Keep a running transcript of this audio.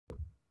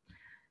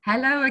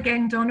Hello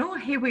again, Donal.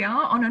 Here we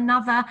are on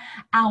another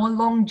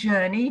hour-long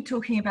journey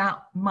talking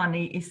about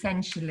money,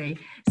 essentially.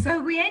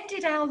 So we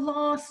ended our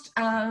last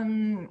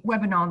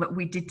webinar that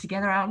we did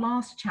together, our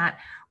last chat.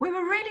 We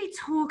were really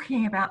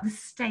talking about the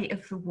state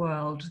of the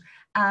world,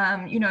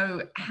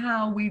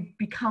 how we've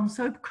become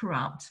so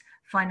corrupt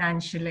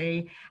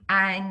financially.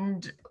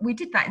 And we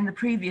did that in the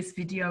previous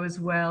video as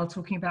well,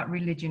 talking about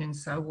religion and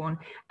so on.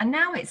 And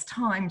now it's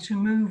time to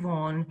move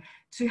on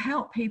to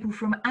help people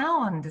from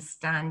our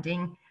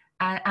understanding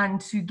and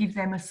to give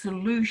them a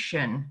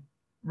solution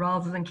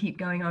rather than keep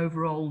going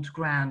over old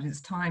ground. It's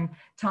time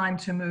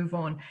to move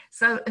on.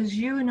 So as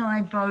you and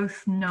I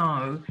both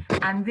know,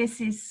 and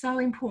this is so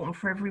important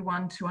for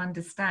everyone to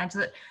understand,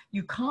 that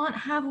you can't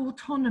have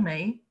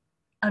autonomy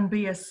and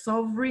be a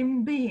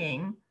sovereign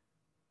being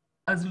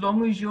as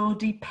long as you're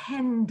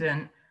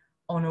dependent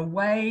on a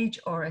wage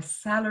or a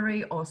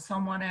salary or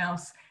someone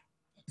else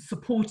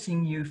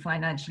supporting you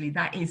financially.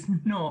 That is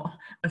not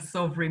a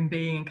sovereign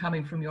being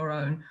coming from your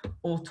own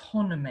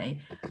autonomy.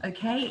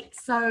 Okay,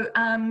 so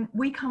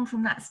we come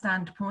from that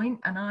standpoint,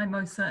 and I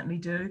most certainly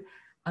do.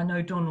 I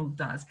know Donal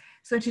does.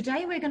 So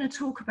today we're going to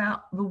talk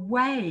about the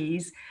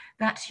ways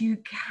that you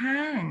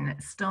can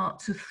start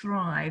to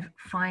thrive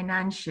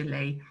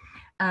financially,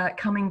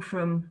 coming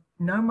from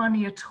no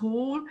money at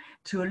all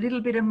to a little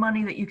bit of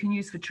money that you can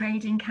use for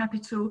trading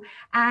capital,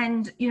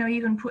 and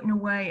even putting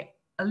away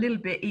a little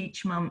bit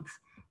each month,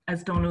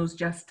 as Donal's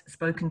just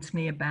spoken to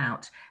me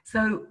about.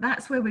 So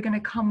that's where we're going to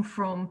come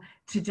from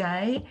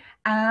today.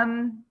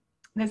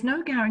 There's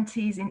no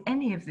guarantees in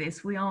any of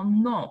this. We are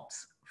not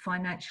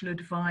financial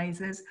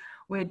advisors.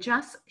 We're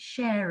just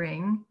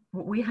sharing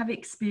what we have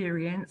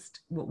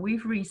experienced, what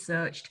we've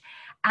researched,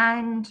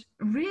 and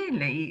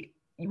really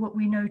what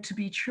we know to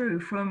be true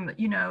from,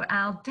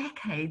 our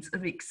decades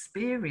of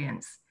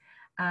experience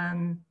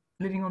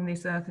living on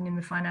this earth and in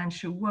the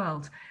financial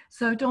world.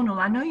 So Donal,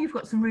 I know you've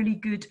got some really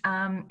good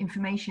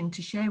information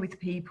to share with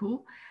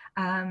people,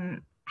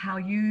 how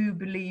you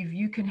believe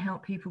you can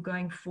help people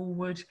going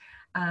forward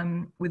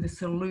with a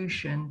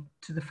solution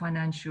to the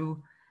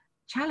financial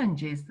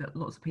challenges that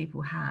lots of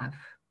people have.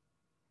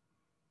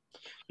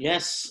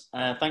 Yes,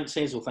 thanks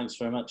Hazel, thanks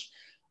very much.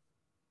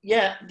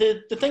 Yeah,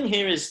 the thing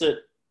here is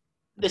that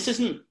this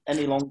isn't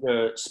any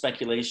longer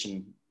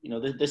speculation.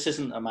 This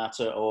isn't a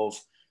matter of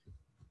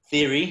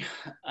theory.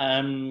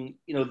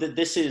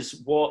 This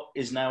is what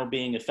is now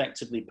being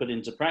effectively put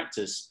into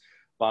practice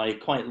by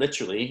quite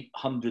literally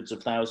hundreds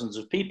of thousands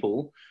of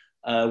people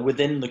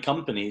within the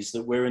companies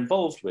that we're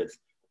involved with.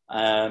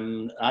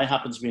 I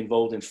happen to be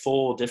involved in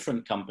 4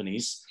 different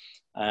companies,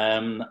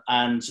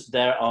 and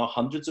there are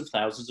hundreds of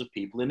thousands of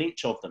people in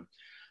each of them.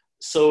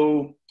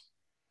 So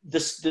the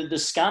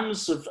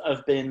scams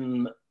have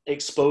been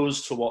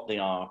exposed for what they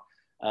are.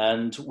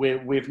 And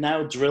we've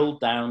now drilled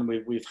down,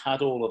 we've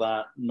had all of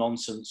that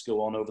nonsense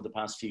go on over the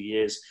past few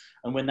years.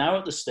 And we're now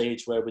at the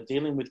stage where we're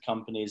dealing with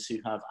companies who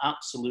have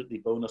absolutely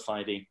bona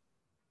fide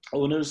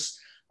owners,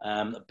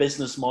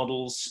 business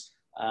models,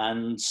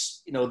 and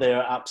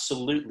they're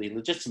absolutely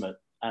legitimate,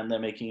 and they're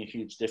making a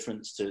huge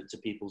difference to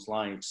people's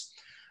lives.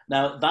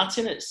 Now, that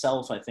in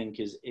itself, I think,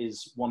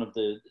 is one of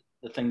the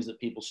things that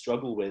people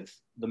struggle with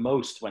the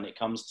most when it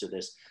comes to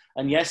this.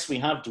 And yes, we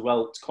have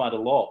dwelt quite a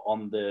lot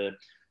on the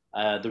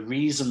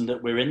reason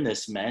that we're in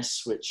this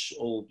mess, which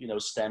all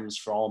stems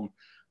from,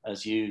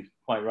 as you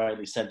quite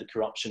rightly said, the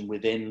corruption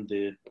within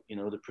the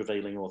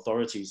prevailing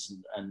authorities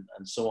and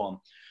so on.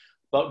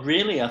 But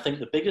really, I think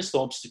the biggest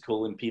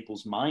obstacle in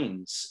people's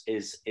minds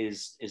is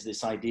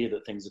this idea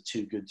that things are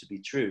too good to be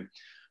true.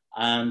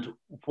 And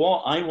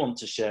what I want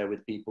to share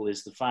with people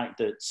is the fact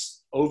that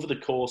over the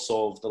course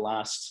of the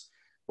last,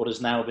 what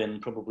has now been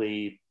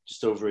probably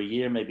just over a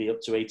year, maybe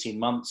up to 18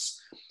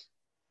 months,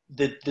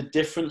 the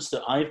difference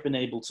that I've been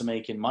able to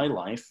make in my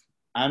life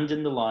and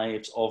in the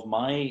lives of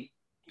my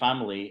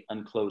family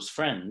and close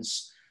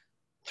friends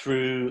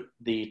through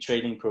the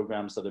trading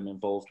programs that I'm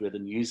involved with,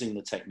 and using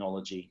the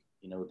technology,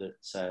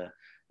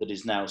 that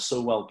is now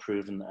so well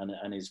proven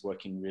and is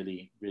working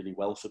really, really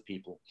well for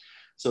people.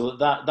 So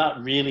that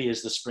really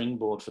is the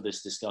springboard for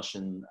this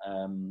discussion,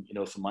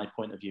 from my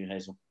point of view,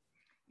 Hazel.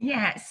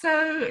 Yeah,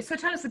 so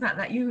tell us about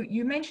that.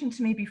 You mentioned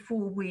to me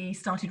before we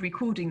started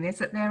recording this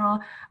that there are,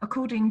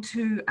 according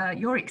to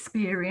your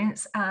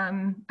experience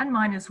and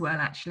mine as well,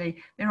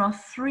 actually, there are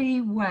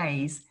 3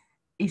 ways,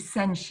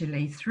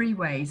 essentially 3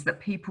 ways that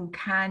people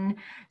can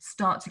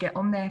start to get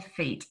on their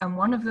feet. And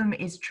one of them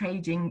is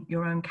trading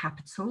your own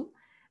capital.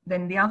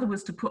 Then the other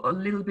was to put a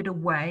little bit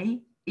away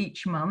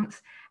each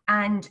month.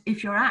 And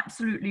if you're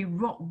absolutely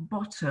rock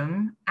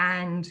bottom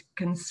and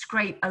can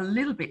scrape a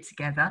little bit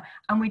together,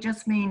 and we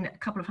just mean a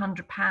couple of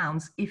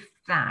 £100, if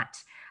that,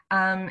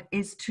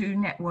 is to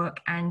network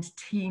and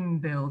team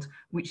build,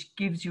 which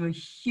gives you a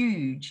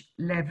huge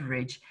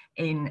leverage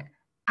in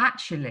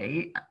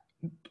actually,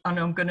 and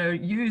I'm going to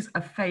use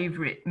a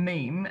favorite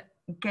meme,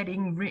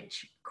 getting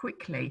rich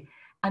quickly.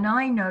 And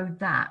I know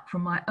that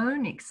from my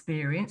own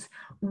experience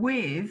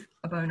with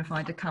a bona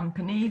fide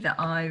company that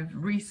I've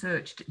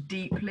researched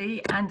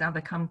deeply, and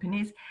other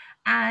companies.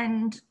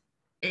 And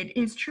It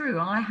is true.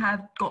 I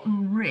have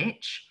gotten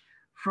rich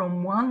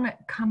from one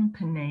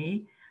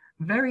company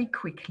very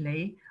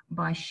quickly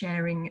by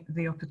sharing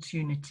the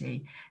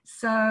opportunity.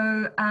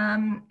 So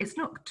it's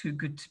not too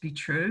good to be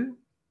true.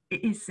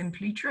 It is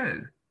simply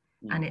true,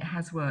 and it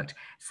has worked.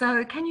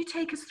 So can you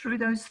take us through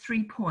those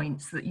 3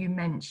 points that you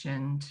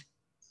mentioned?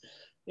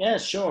 Yeah,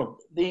 sure.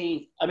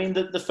 The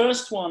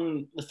first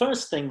one, the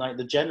first thing, like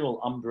the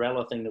general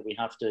umbrella thing that we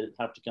have to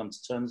come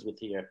to terms with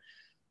here,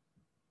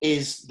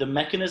 is the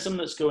mechanism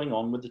that's going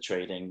on with the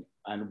trading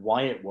and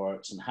why it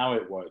works and how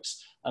it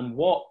works and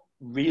what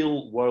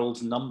real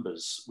world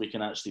numbers we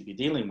can actually be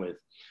dealing with.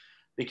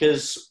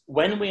 Because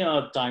when we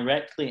are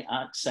directly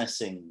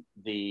accessing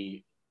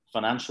the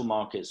financial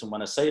markets, and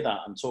when I say that,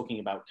 I'm talking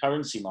about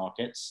currency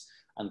markets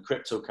and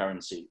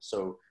cryptocurrency,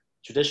 so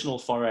traditional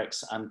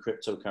Forex and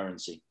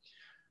cryptocurrency.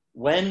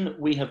 When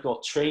we have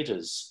got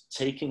traders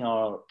taking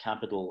our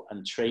capital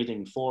and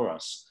trading for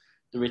us,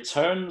 the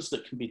returns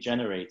that can be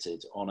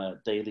generated on a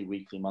daily,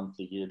 weekly,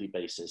 monthly, yearly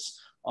basis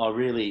are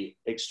really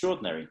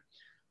extraordinary.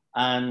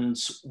 And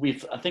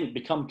we've, I think,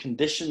 become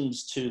conditioned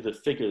to the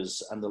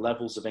figures and the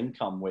levels of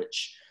income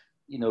which,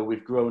 you know,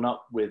 we've grown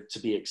up with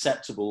to be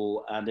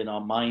acceptable, and in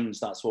our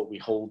minds that's what we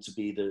hold to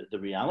be the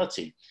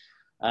reality.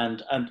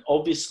 And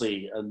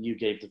obviously, and you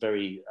gave the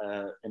very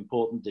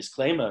important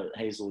disclaimer,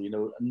 Hazel, you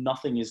know,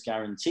 nothing is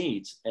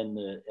guaranteed in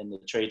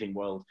the trading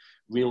world,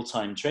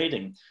 real-time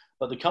trading.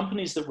 But the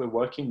companies that we're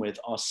working with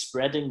are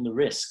spreading the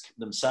risk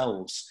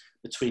themselves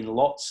between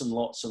lots and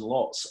lots and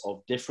lots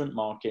of different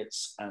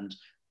markets and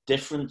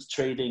different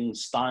trading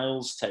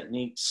styles,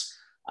 techniques,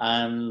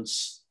 and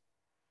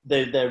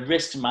their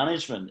risk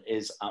management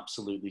is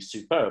absolutely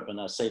superb.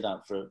 And I say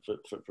that for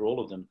all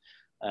of them.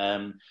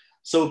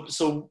 So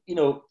you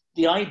know,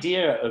 the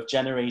idea of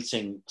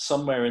generating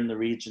somewhere in the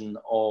region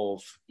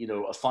of, you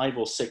know, a 5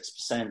 or 6%,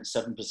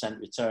 7%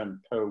 return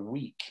per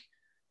week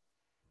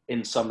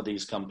in some of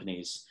these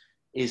companies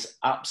is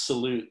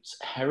absolute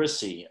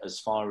heresy as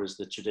far as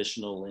the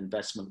traditional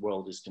investment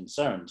world is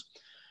concerned.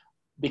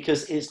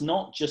 Because it's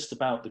not just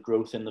about the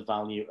growth in the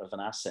value of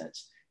an asset.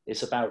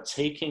 It's about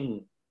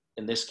taking,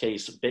 in this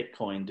case,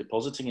 Bitcoin,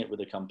 depositing it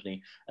with a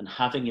company and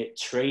having it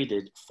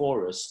traded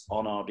for us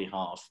on our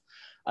behalf.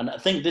 And I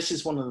think this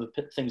is one of the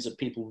things that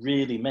people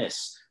really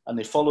miss. And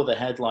they follow the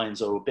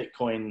headlines, oh,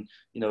 Bitcoin,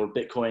 you know,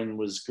 Bitcoin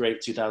was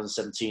great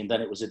 2017,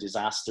 then it was a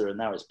disaster, and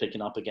now it's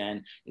picking up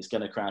again, it's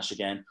going to crash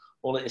again.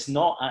 Well, it's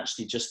not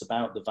actually just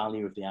about the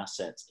value of the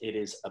asset. It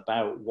is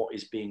about what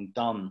is being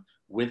done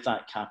with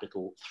that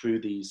capital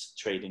through these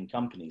trading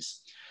companies.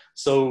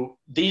 So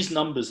these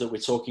numbers that we're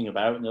talking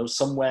about, you know,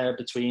 somewhere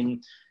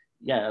between,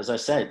 yeah, as I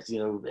said, you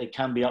know, it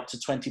can be up to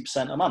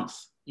 20% a month,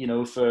 you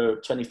know, for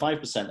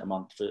 25% a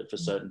month for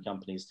certain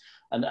companies.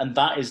 And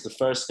that is the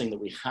first thing that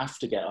we have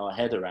to get our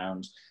head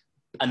around,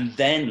 and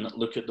then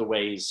look at the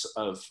ways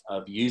of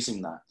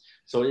using that.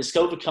 So it's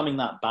overcoming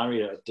that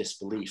barrier of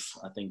disbelief,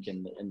 I think,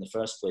 in the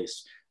first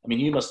place. I mean,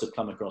 you must have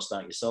come across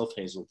that yourself,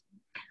 Hazel.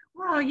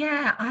 Well,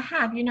 yeah, I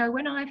have. You know,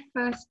 when I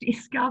first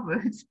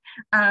discovered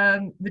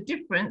the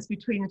difference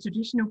between the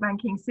traditional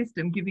banking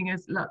system giving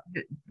us like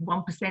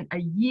 1% a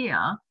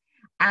year,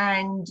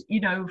 and, you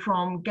know,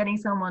 from getting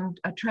someone,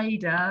 a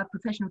trader,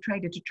 professional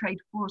trader, to trade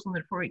for us on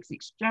the Forex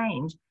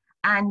exchange,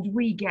 and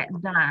we get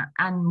that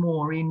and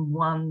more in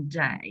one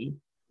day,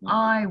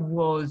 I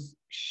was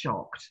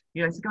shocked.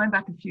 You know, it's going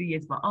back a few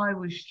years, but I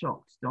was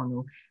shocked,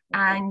 Donal.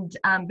 And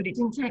but it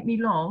didn't take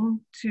me long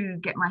to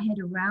get my head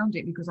around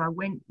it, because I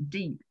went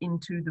deep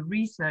into the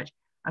research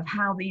of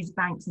how these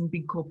banks and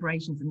big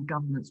corporations and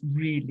governments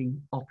really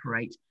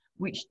operate,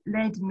 which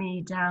led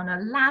me down a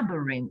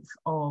labyrinth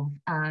of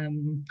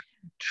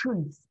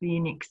truths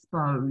being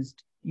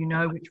exposed, you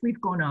know, which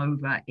we've gone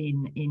over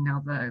in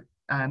other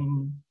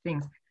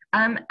things.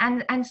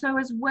 And so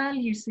as well,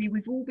 you see,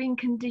 we've all been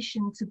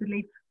conditioned to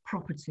believe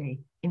property,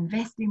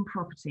 invest in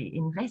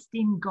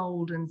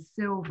gold and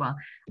silver,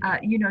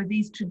 you know,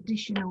 these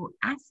traditional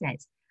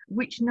assets,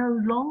 which no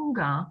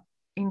longer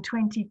in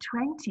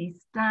 2020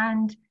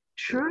 stand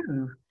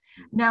true.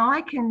 Now,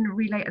 I can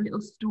relate a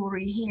little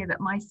story here that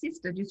my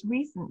sister just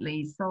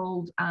recently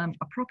sold a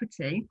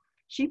property.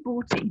 She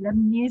bought it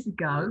 11 years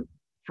ago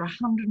for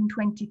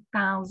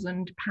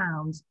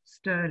 £120,000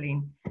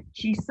 sterling.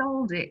 She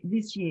sold it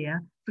this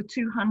year for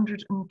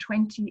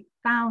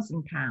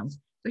 £220,000.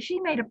 So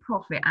she made a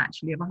profit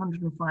actually of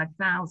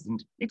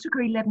 105,000. It took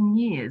her 11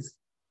 years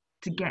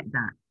to get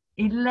that.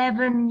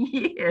 11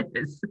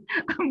 years.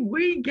 And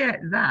we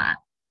get that,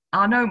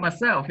 I know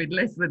myself, in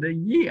less than a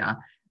year,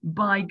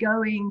 by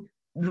going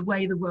the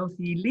way the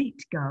wealthy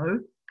elite go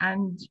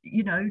and,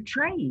 you know,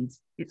 trade.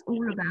 It's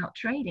all about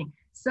trading.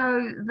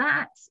 So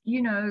that's,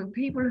 you know,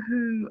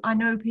 I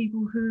know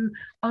people who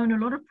own a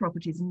lot of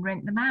properties and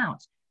rent them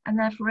out, and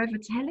they're forever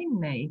telling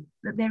me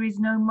that there is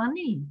no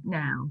money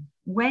now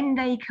when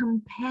they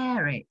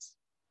compare it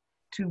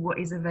to what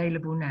is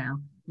available now,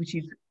 which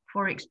is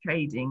Forex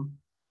trading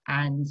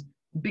and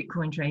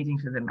Bitcoin trading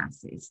for the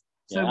masses.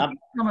 So we've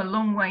come a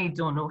long way,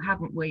 Donal,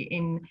 haven't we,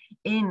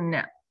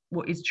 in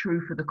what is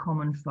true for the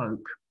common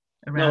folk.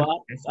 around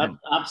No, investment.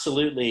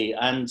 absolutely.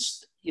 And,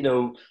 you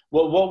know,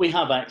 what we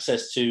have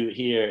access to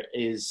here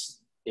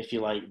is, if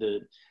you like,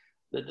 the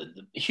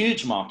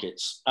huge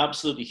markets,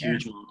 absolutely Yeah.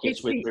 huge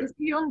markets. It's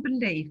beyond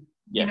belief,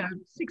 you Yeah. know,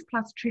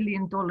 $6+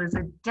 trillion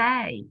a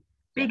day, Yeah.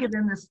 bigger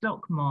than the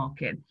stock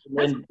market.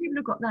 That's what people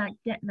have got that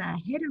get their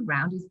head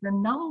around is the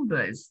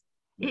numbers.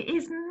 It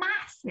is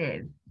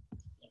massive,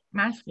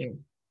 massive.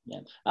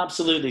 Yeah,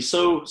 absolutely.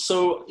 So,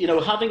 you know,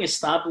 having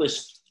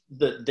established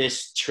that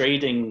this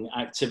trading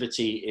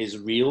activity is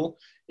real,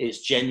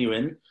 it's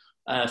genuine.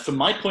 From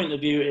my point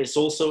of view, it's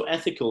also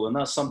ethical, and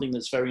that's something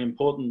that's very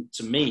important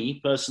to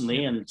me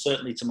personally, and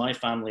certainly to my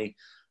family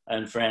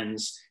and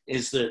friends.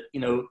 Is that,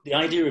 you know, the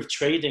idea of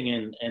trading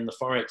in the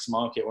forex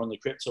market or in the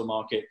crypto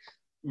market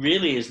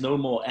really is no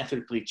more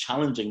ethically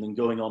challenging than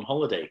going on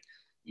holiday.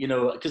 You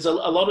know, because a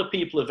lot of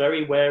people are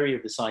very wary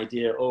of this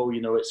idea. Oh, you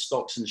know, it's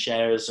stocks and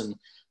shares, and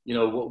you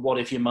know, what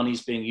if your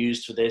money's being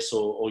used for this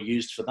or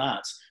used for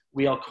that?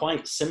 We are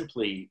quite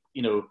simply,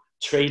 you know,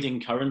 trading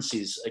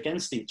currencies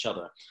against each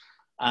other.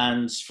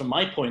 And from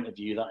my point of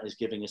view, that is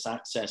giving us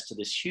access to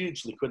this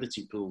huge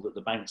liquidity pool that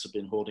the banks have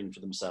been hoarding for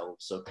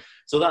themselves. So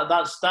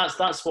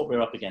that's what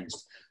we're up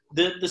against.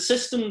 The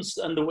systems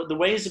and the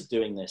ways of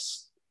doing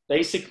this,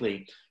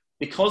 basically,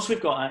 because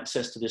we've got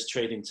access to this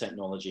trading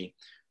technology,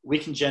 we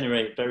can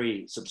generate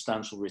very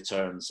substantial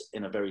returns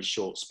in a very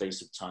short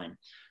space of time.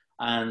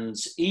 And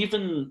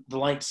even the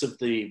likes of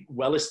the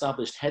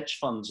well-established hedge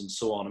funds and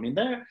so on, I mean,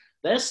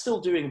 they're still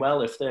doing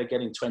well if they're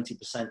getting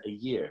 20% a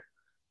year.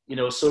 You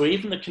know, so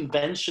even the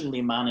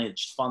conventionally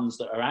managed funds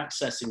that are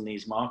accessing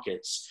these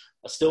markets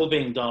are still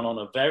being done on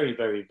a very,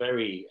 very,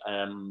 very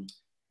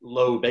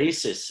low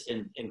basis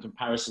in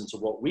comparison to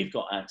what we've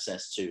got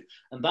access to.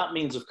 And that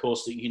means, of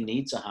course, that you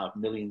need to have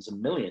millions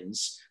and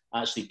millions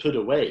actually put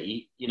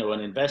away, you know,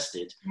 and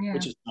invested,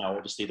 which is how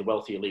obviously the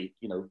wealthy elite,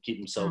 you know, keep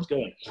themselves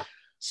going.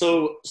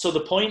 So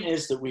the point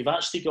is that we've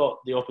actually got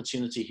the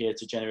opportunity here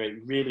to generate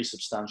really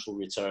substantial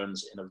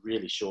returns in a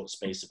really short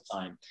space of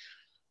time.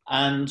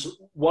 And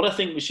what I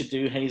think we should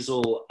do,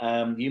 Hazel,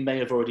 you may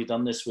have already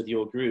done this with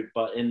your group,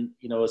 but in,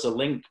 you know, as a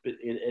link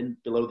in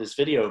below this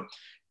video,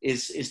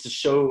 is to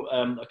show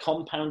a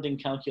compounding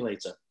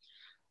calculator.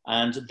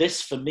 And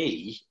this for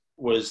me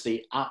was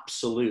the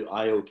absolute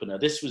eye-opener.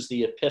 This was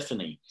the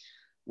epiphany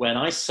when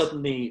I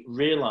suddenly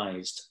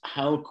realized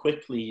how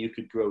quickly you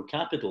could grow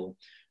capital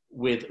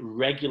with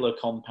regular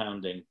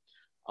compounding,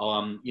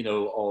 you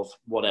know, of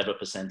whatever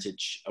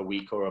percentage a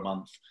week or a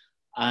month.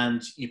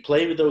 And you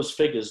play with those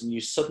figures and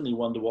you suddenly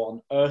wonder what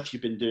on earth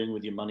you've been doing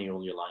with your money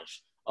all your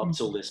life up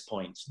till this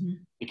point,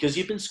 because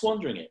you've been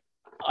squandering it.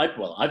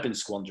 I've been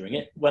squandering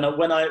it. When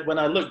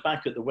I look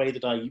back at the way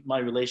that my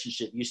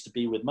relationship used to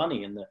be with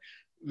money and the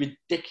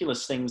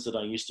ridiculous things that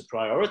I used to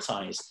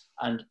prioritize,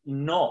 and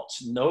not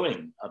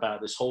knowing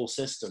about this whole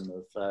system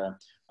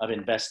of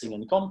investing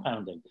and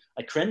compounding,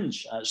 I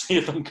cringe, actually,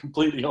 if I'm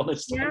completely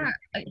honest. Yeah,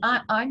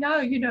 I know,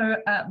 you know,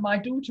 my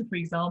daughter, for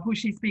example,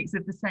 she speaks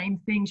of the same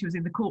thing. She was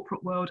in the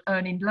corporate world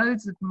earning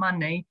loads of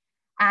money,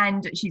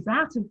 and she's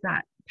out of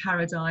that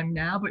paradigm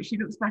now, but she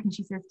looks back and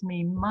she says to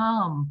me,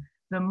 Mum,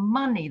 the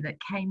money that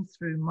came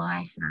through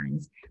my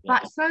hands,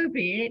 but so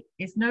be it,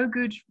 it's no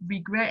good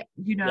regret,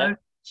 you know.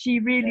 She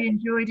really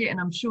enjoyed it, and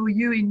I'm sure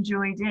you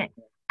enjoyed it.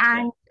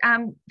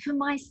 And for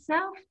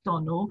myself,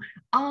 Donal,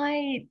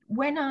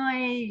 when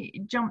I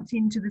jumped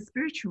into the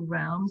spiritual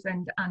realms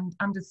and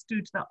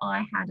understood that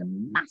I had a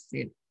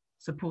massive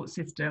support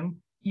system,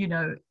 you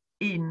know,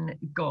 in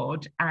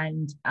God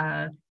and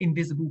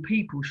invisible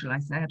people, shall I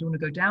say. I don't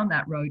want to go down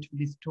that road for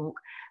this talk,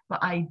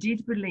 but I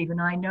did believe, and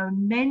I know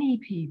many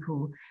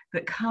people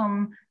that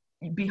come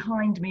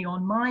behind me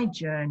on my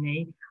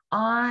journey,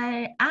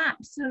 I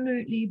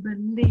absolutely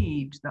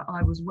believed that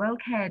I was well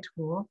cared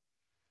for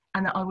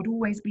and that I would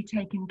always be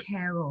taken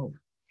care of.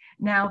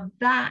 Now,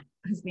 that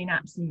has been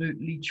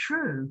absolutely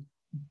true,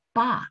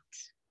 but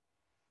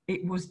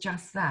it was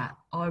just that.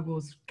 I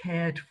was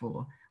cared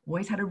for.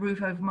 Always had a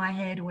roof over my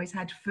head, always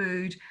had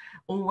food,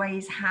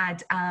 always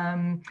had,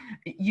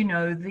 you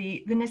know,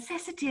 the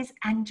necessities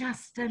and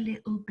just a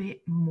little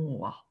bit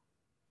more.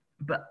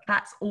 But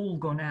that's all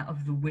gone out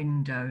of the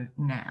window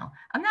now.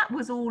 And that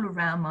was all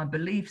around my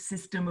belief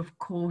system, of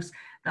course,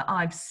 that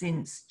I've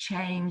since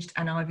changed,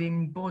 and I've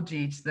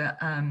embodied that,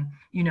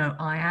 you know,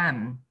 I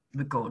am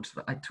the God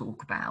that I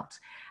talk about.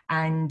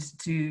 And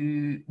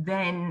to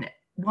then,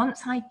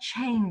 once I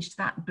changed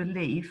that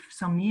belief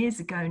some years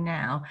ago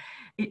now,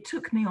 it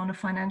took me on a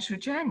financial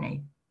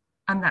journey.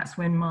 And that's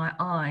when my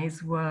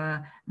eyes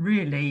were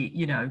really,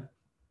 you know,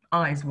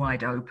 eyes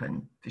wide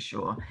open, for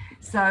sure.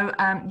 So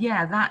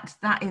yeah,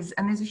 that is,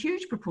 and there's a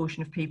huge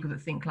proportion of people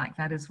that think like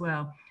that as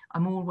well.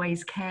 I'm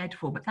always cared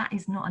for, but that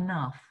is not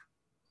enough.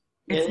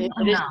 It's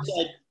not enough.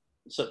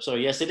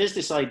 Sorry, yes, it is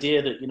this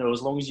idea that, you know,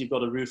 as long as you've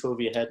got a roof over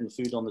your head and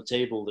food on the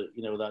table, that,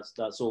 you know,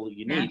 that's all that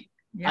you need.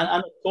 And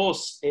of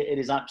course, it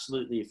is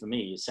absolutely, for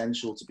me,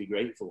 essential to be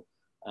grateful,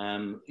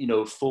 you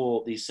know,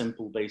 for these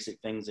simple, basic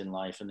things in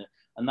life,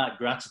 and that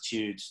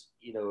gratitude,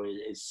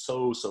 is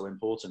so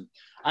important,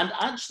 and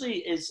actually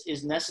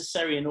is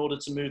necessary in order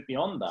to move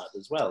beyond that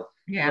as well.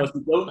 Yeah. If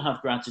you don't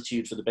have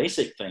gratitude for the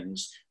basic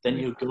things, then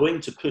you're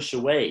going to push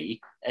away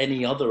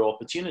any other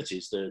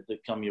opportunities that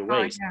come your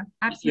way. Yeah,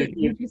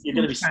 absolutely. You're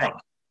going to be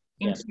stuck.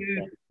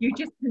 You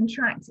just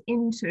contract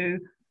into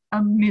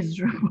a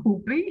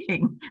miserable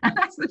being, and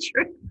that's the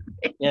truth.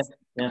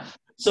 Yeah.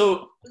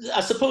 So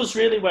I suppose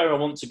really where I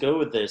want to go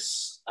with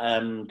this,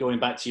 going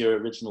back to your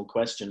original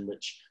question,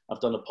 which I've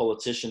done a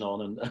politician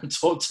on and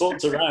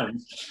talked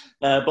around,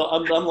 but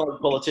unlike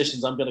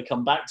politicians, I'm going to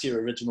come back to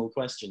your original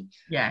question.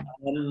 Yeah.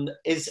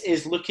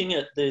 Is looking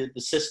at the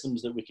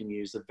systems that we can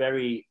use, the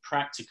very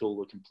practical,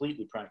 the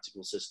completely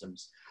practical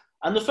systems.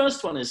 And the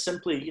first one is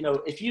simply,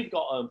 if you've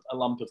got a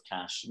lump of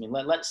cash, I mean,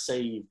 let's say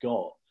you've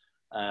got,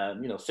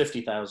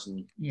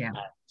 50,000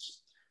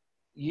 pounds.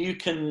 You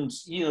can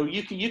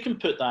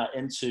put that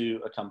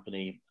into a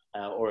company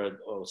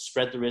or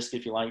spread the risk,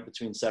 if you like,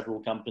 between several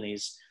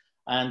companies,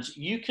 and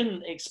you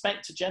can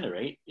expect to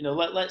generate.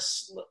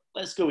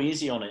 Let's go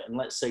easy on it, and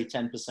let's say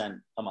 10%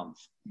 a month.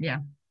 Yeah,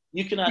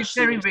 you can actually it's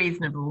very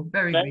reasonable,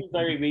 very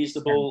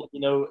reasonable.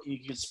 Yeah. You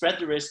can spread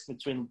the risk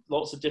between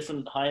lots of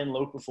different high and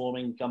low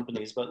performing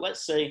companies, but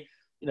let's say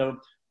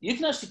you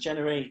can actually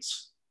generate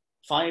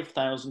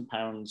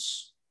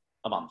 £5,000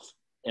 a month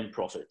in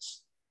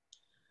profits.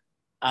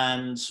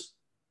 And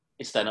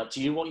it's then up to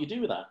you what you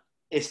do with that.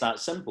 It's that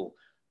simple.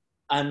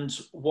 And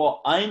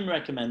what I'm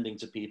recommending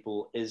to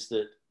people is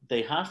that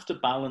they have to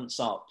balance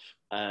up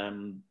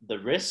the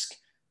risk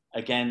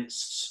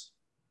against,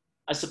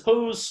 I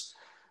suppose,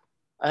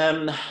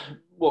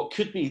 what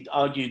could be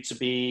argued to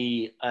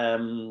be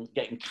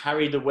getting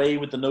carried away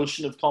with the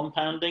notion of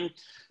compounding.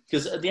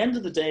 Because at the end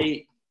of the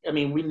day, I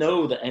mean, we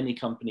know that any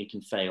company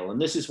can fail. And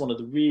this is one of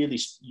the really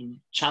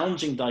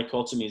challenging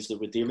dichotomies that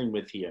we're dealing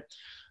with here.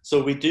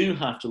 So we do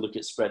have to look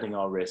at spreading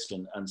our risk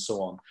and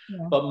so on.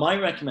 Yeah. But my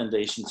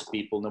recommendation to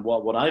people, and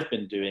what I've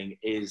been doing,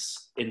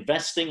 is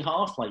investing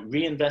half, like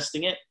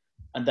reinvesting it,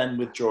 and then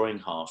withdrawing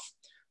half.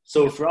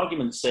 So for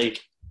argument's sake,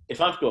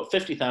 if I've got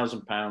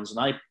 £50,000 and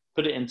I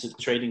put it into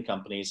trading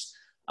companies,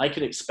 I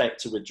could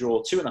expect to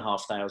withdraw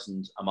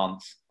 2,500 a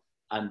month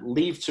and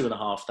leave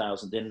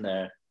 2,500 in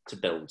there to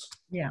build.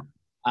 Yeah.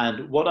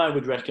 And what I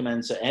would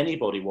recommend to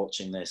anybody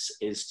watching this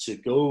is to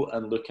go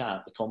and look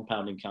at the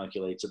compounding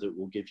calculator that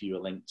we'll give you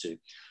a link to,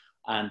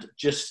 and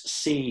just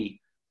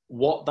see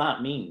what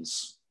that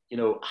means.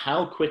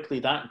 How quickly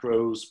that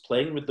grows,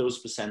 playing with those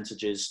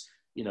percentages,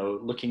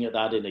 looking at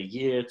that in a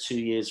year, 2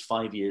 years,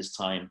 5 years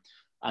time.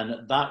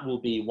 And that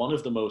will be one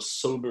of the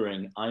most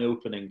sobering,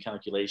 eye-opening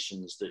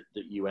calculations that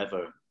you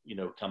ever,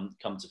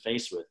 come to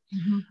face with.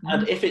 Mm-hmm.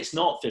 And if it's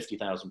not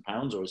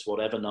 £50,000 or it's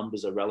whatever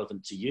numbers are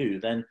relevant to you,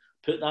 then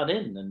put that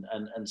in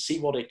and see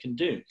what it can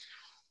do.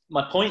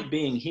 My point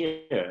being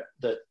here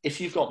that if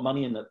you've got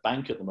money in the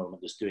bank at the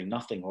moment that's doing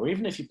nothing, or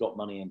even if you've got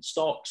money in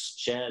stocks,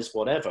 shares,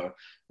 whatever,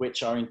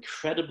 which are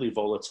incredibly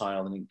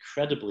volatile and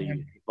incredibly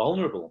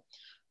vulnerable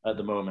at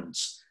the moment,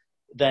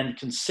 then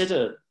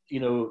consider,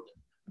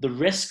 the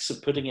risks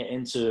of putting it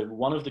into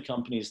one of the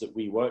companies that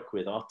we work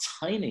with are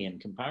tiny in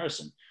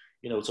comparison,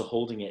 to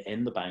holding it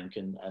in the bank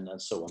and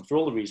so on, for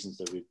all the reasons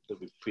that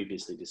we've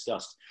previously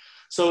discussed.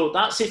 So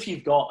that's if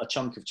you've got a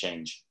chunk of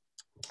change,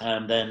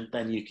 then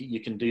you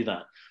can do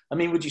that. I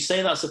mean, would you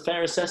say that's a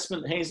fair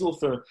assessment, Hazel,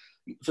 for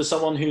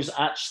someone who's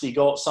actually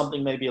got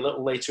something maybe a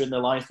little later in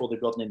their life, or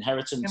they've got an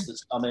inheritance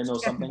that's come in or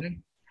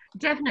something?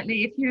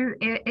 Definitely.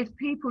 If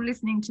people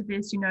listening to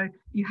this,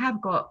 you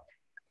have got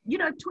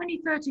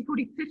 20, 30,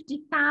 40,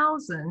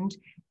 50,000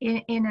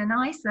 in an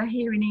ISA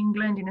here in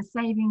England, in a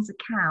savings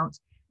account,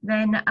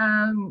 then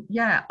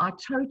I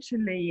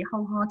totally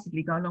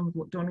wholeheartedly go along with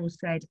what Donal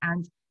said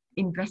and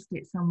invest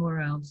it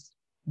somewhere else.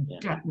 Yeah.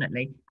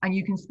 Definitely. And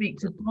you can speak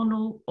to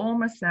Donal or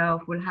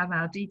myself. We'll have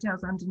our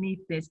details underneath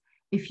this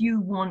if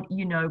you want,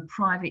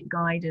 private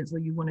guidance, or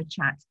you want to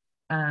chat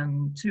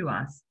to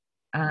us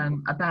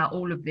about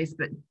all of this.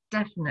 But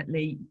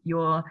definitely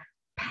your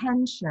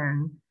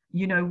pension,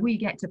 we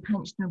get to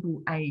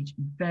pensionable age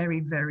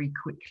very, very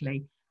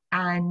quickly.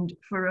 And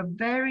for a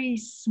very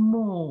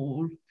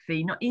small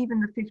fee, not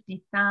even the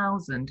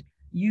 50,000,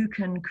 you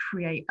can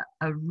create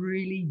a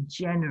really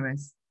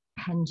generous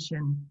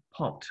pension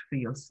pot for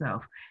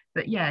yourself.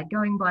 But yeah,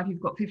 going by, if you've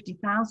got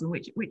 50,000,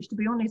 which to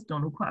be honest,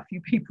 Donal, quite a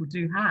few people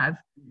do have,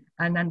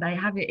 and then they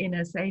have it in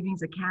a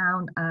savings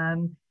account,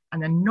 and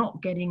they're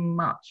not getting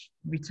much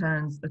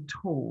returns at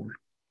all.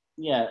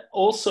 Yeah.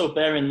 Also,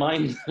 bear in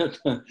mind that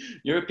the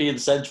European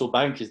Central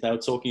Bank is now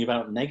talking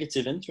about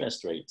negative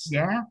interest rates.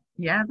 Yeah,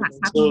 that's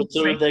happening.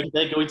 So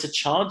they're going to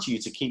charge you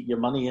to keep your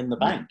money in the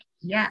bank.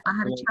 Yeah, I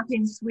had a chap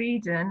in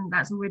Sweden.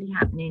 That's already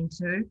happening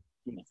too.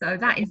 So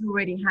that is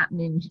already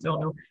happening,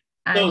 Donal.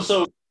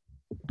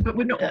 But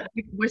we're not. Yeah.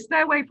 We'll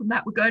stay away from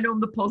that. We're going on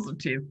the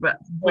positive, but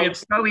we'll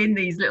throw in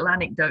these little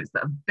anecdotes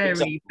that are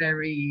very,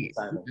 very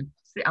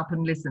sit up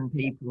and listen,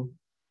 people.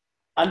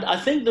 And I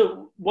think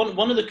that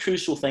one of the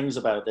crucial things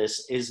about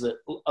this is that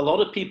a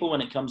lot of people,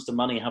 when it comes to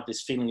money, have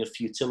this feeling of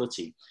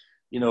futility.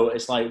 You know,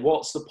 it's like,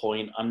 what's the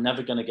point? I'm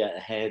never going to get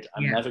ahead.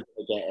 I'm Yeah. never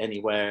going to get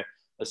anywhere.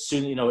 As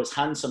soon, you know, it's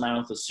hand to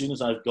mouth. As soon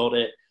as I've got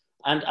it,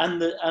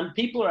 and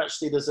people are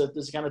actually, there's a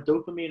kind of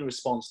dopamine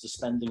response to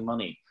spending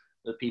money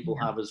that people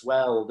have as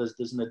well.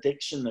 There's an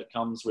addiction that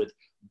comes with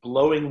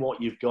blowing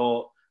what you've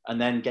got and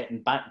then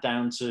getting back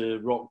down to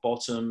rock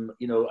bottom,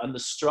 you know, and the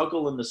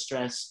struggle and the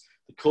stress,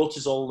 the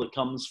cortisol that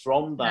comes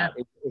from that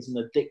is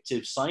an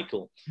addictive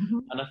cycle.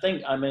 And I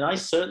think, I mean, I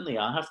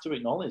have to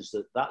acknowledge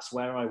that that's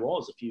where I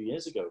was a few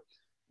years ago.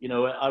 You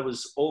know, I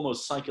was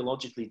almost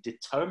psychologically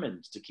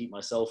determined to keep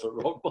myself at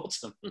rock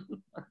bottom.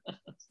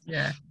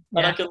 Yeah.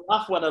 And I can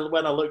laugh when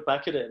I look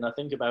back at it and I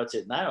think about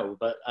it now,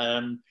 but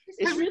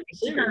it's really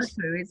serious. To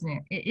go through, isn't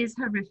it? It is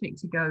horrific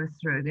to go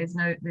through. There's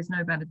no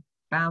bad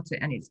about it,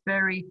 and it's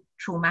very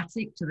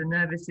traumatic to the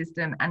nervous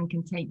system and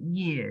can take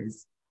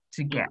years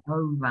to get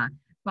over.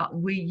 But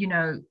we, you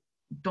know,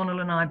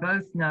 Donal and I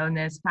both know, and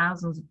there's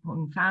thousands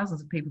upon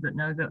thousands of people that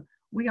know that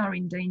we are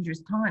in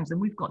dangerous times, and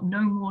we've got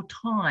no more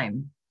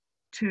time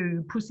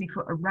to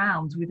pussyfoot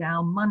around with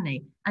our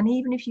money. And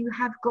even if you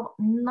have got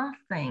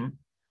nothing,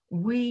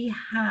 we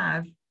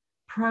have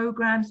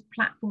programs,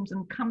 platforms,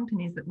 and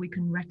companies that we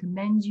can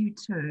recommend you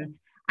to.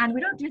 And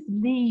we don't just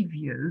leave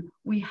you,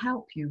 we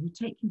help you. We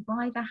take you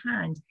by the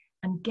hand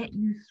and get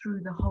you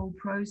through the whole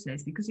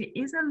process, because it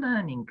is a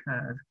learning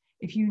curve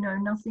if you know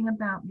nothing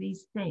about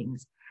these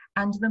things.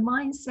 And the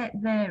mindset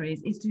there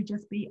is to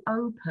just be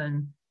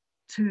open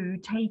to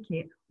take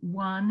it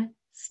one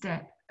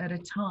step at a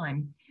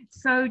time.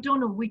 So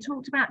Donal, we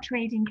talked about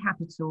trading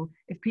capital.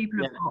 If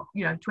people have got,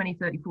 you know, 20,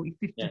 30, 40,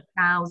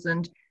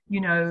 50,000,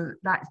 you know,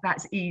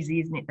 that's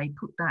easy, isn't it? They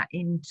put that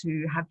in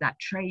to have that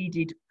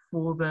traded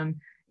for them.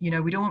 You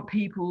know, we don't want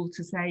people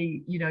to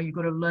say, you know, you've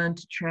got to learn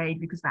to trade,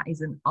 because that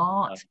is an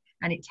art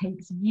and it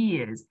takes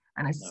years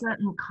and a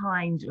certain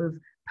kind of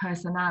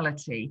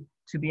personality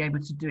to be able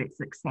to do it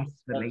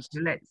successfully. So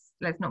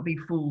let's not be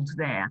fooled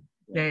there.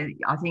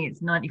 I think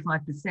it's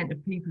 95%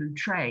 of people who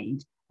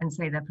trade and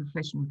say they're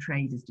professional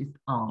traders just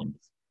aren't,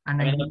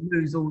 and they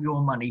lose all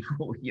your money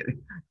for you.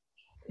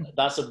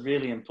 That's a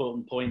really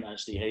important point,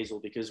 actually, Hazel,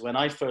 because when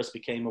I first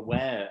became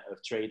aware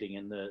of trading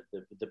and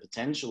the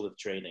potential of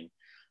trading,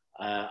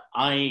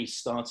 I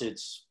started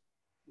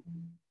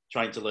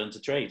trying to learn to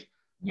trade.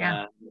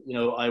 You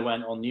know, I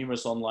went on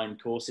numerous online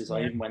courses.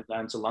 I even went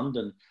down to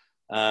London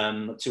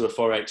to a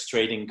Forex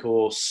trading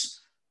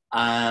course.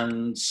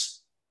 And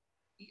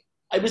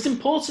it was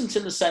important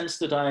in the sense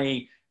that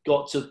I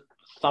got to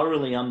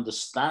thoroughly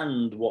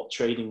understand what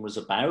trading was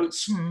about.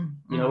 You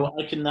know,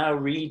 I can now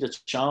read a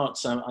chart,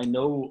 so I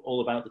know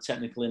all about the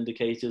technical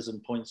indicators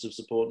and points of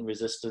support and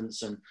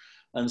resistance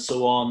and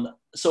so on.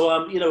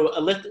 So, you know,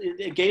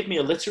 it gave me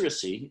a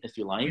literacy, if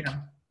you like.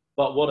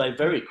 But what I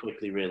very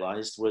quickly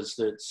realized was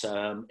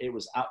that it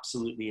was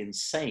absolutely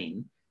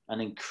insane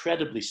and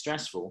incredibly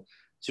stressful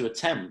to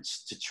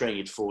attempt to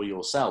trade for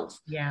yourself.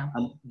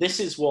 And this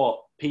is what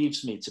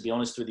peeves me, to be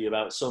honest with you,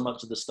 about so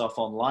much of the stuff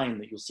online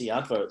that you'll see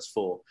adverts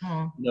for.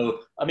 You know,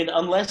 I mean,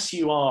 unless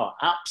you are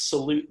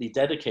absolutely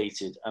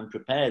dedicated and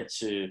prepared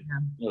to you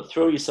know,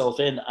 throw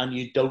yourself in, and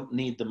you don't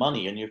need the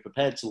money and you're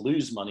prepared to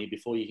lose money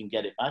before you can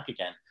get it back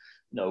again.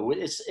 No,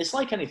 it's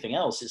like anything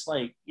else. It's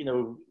like, you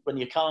know, when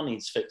your car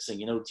needs fixing,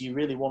 you know, do you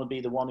really want to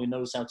be the one who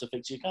knows how to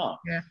fix your car?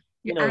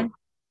 You know,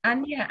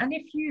 and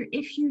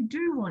if you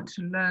do want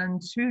to learn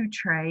to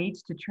trade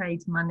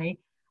money,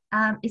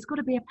 it's got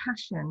to be a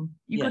passion.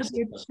 You've got to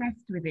be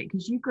obsessed with it,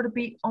 because you've got to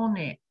be on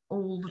it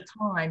all the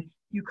time.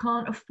 You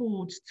can't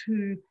afford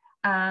to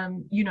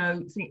you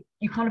know,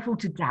 you can't afford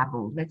to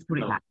dabble. Let's put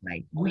it that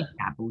way. We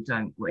dabble,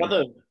 don't we?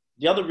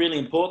 The other really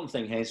important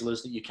thing, Hazel,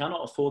 is that you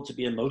cannot afford to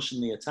be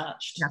emotionally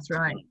attached. That's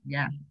right.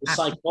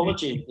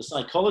 The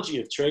psychology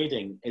of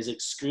trading is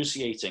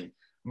excruciating.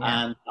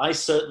 And I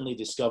certainly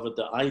discovered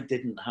that I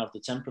didn't have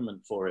the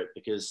temperament for it,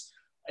 because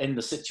in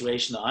the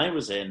situation that I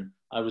was in,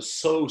 I was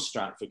so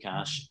strapped for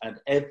cash, and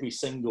every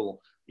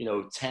single, you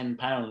know, £10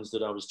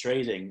 that I was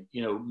trading,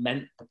 you know,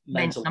 meant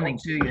something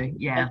to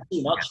you.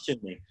 Too much to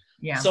me.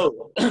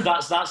 So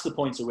that's the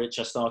point at which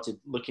I started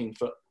looking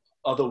for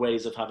other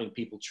ways of having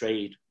people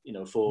trade, you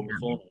know, for me.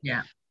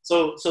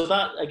 So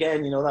that,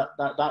 again, you know,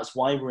 that's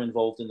why we're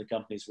involved in the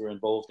companies we're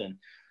involved in.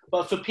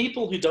 But for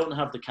people who don't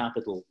have the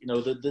capital, you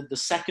know, the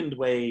second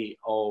way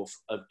of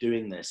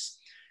doing this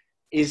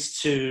is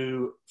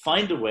to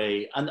find a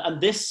way,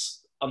 and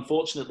this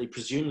unfortunately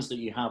presumes that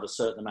you have a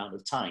certain amount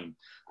of time.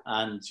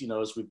 And, you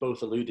know, as we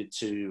both alluded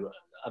to,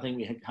 I think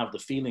we have the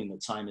feeling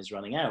that time is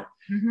running out.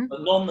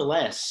 But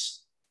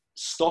nonetheless,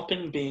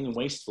 stopping being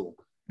wasteful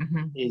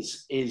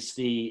is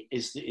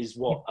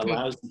what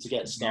allows them to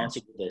get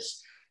started with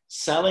this.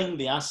 Selling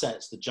the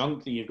assets, the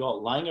junk that you've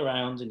got lying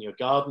around in your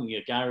garden,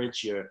 your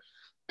garage,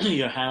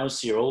 your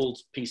house, your old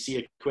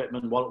PC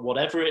equipment,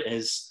 whatever it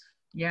is.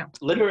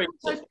 Liberate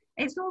it.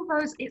 It's all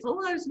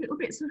those little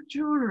bits of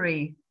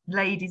jewelry,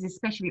 ladies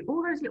especially,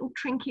 all those little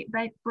trinket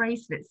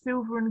bracelets,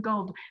 silver and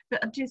gold,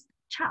 that are just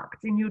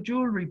chucked in your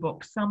jewelry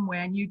box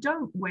somewhere, and you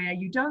don't wear,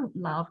 you don't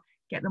love.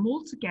 Get them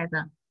all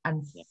together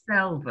and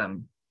sell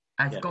them.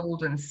 as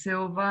gold and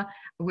silver,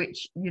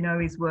 which, you know,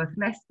 is worth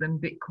less than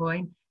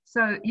Bitcoin.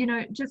 So, you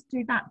know, just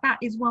do that. That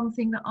is one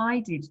thing that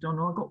I did,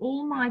 Donal. I got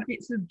all my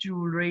bits of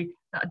jewelry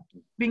that had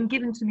been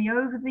given to me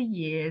over the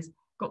years,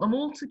 got them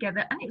all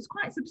together, and it was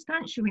quite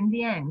substantial in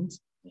the end,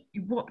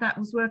 what that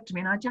was worth to me.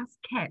 And I just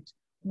kept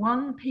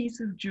one piece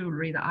of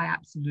jewelry that I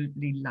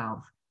absolutely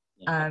love,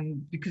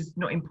 because it's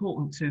not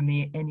important to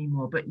me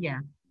anymore. But yeah,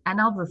 and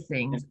other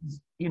things,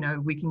 you know,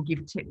 we can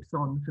give tips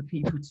on for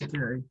people to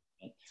do.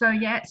 So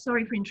yeah,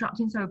 sorry for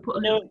interrupting. So put a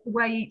little bit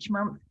away each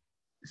month.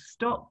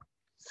 Stop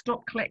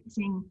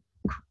collecting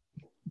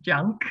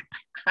junk,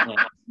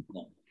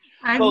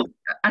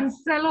 and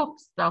sell off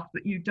stuff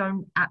that you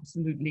don't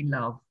absolutely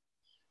love.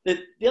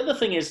 The other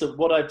thing is that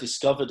what I've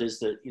discovered is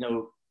that, you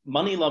know,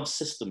 money loves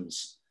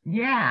systems.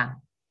 Yeah.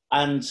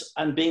 And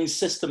being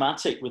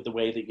systematic with the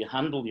way that you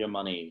handle your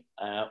money,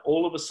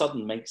 all of a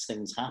sudden makes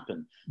things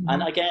happen. Mm-hmm.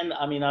 And again,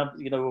 I mean,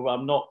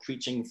 I'm not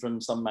preaching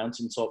from some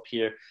mountaintop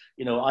here.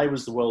 You know, I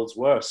was the world's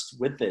worst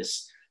with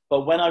this.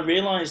 But when I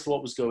realized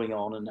what was going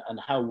on and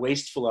how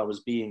wasteful I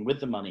was being with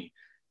the money,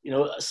 you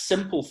know, a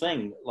simple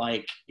thing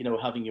like, you know,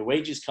 having your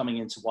wages coming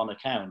into one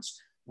account,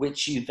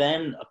 which you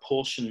then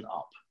apportion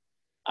up,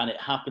 and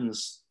it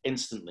happens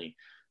instantly.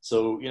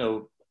 So, you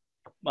know,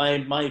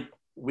 my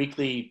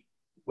weekly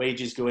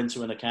wages go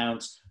into an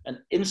account, and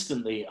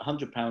instantly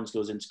 £100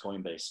 goes into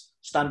Coinbase,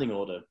 standing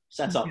order,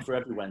 set up for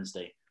every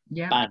Wednesday.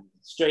 Yeah. Bang,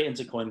 straight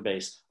into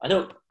Coinbase. I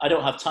don't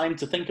have time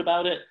to think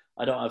about it.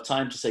 I don't have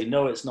time to say,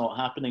 no, it's not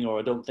happening, or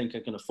I don't think I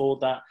can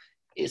afford that.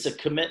 It's a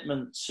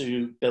commitment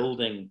to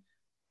building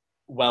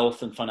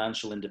wealth and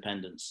financial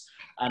independence.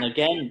 And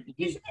again,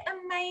 isn't it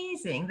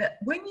amazing that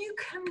when you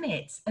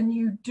commit and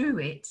you do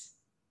it,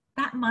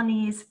 that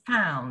money is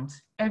found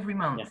every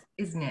month,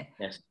 isn't it?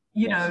 Yes.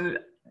 You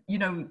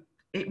know,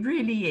 it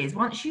really is.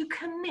 Once you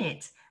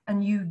commit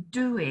and you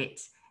do it,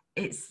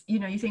 it's, you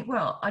know, you think,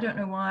 well, I don't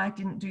know why I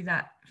didn't do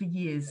that for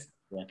years.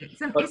 Yeah.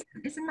 It's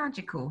a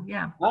magical,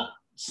 That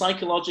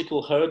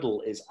psychological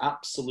hurdle is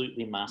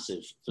absolutely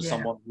massive for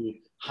someone who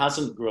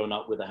hasn't grown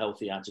up with a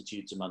healthy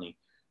attitude to money.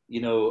 You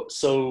know,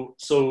 so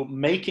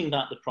making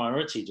that the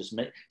priority,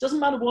 doesn't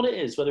matter what it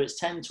is, whether it's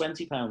 10,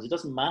 20 pounds, it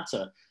doesn't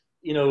matter,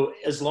 you know,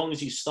 as long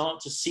as you start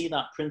to see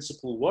that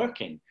principle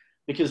working.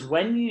 Because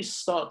when you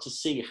start to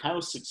see how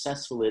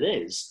successful it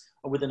is,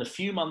 and within a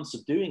few months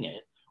of doing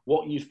it,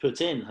 what you've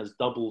put in has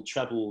doubled,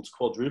 trebled,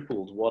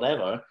 quadrupled,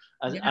 whatever,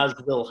 as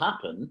will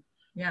happen,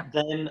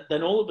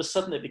 then all of a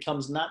sudden it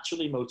becomes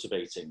naturally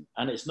motivating.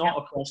 And it's not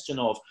a question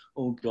of,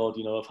 oh God,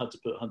 you know, I've had to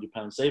put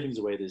 £100 savings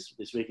away this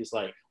week. It's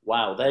like,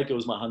 wow, there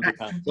goes my £100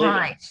 savings.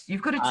 Right,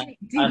 you've got to take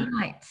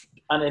delight.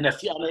 And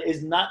it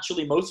is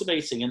naturally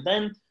motivating. And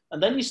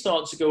then you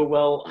start to go,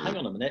 well, hang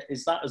on a minute,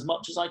 is that as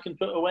much as I can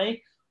put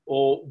away?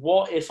 Or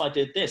what if I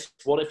did this?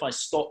 What if I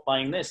stopped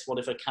buying this? What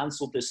if I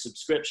cancelled this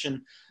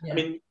subscription? Yeah.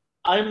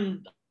 I mean,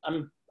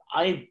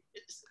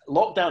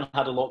 lockdown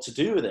had a lot to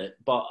do with it,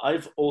 but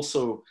I've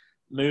also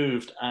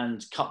moved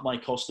and cut my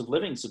cost of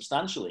living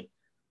substantially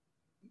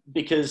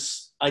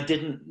because I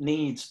didn't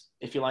need,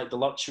 if you like, the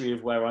luxury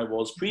of where I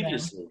was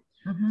previously.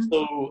 Yeah.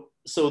 Mm-hmm.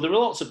 So there are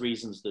lots of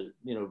reasons that,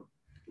 you know,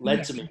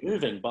 led to me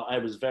moving, but I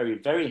was very,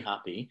 very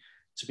happy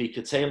to be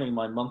curtailing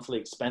my monthly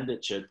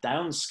expenditure,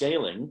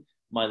 downscaling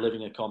my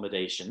living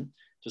accommodation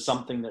to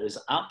something that is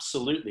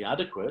absolutely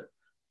adequate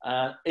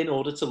in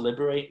order to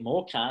liberate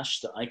more cash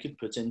that I could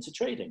put into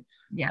trading.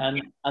 Yeah.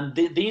 And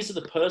these are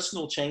the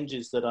personal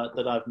changes that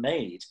I've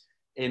made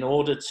in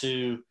order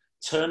to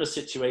turn a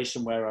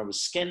situation where I was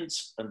skint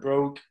and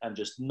broke and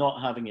just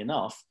not having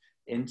enough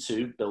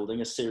into building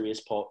a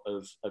serious pot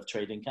of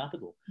trading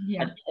capital.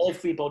 Yeah. And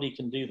everybody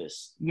can do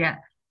this. Yeah.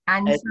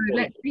 And so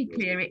let's be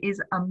clear, it is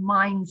a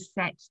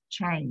mindset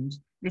change.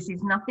 This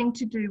is nothing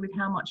to do with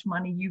how much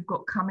money you've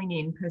got coming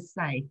in per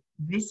se.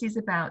 This is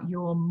about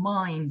your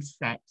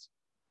mindset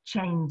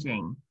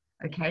changing.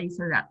 Okay,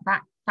 so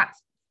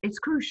that's it's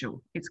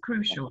crucial. It's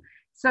crucial.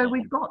 So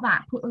we've got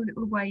that, put a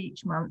little away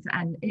each month,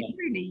 and it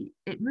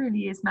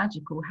really is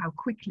magical how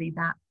quickly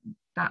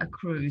that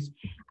accrues.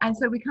 And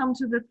so we come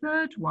to the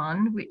third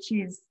one, which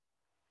is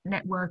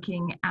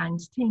networking and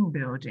team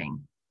building.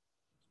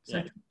 So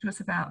talk to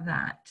us about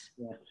that.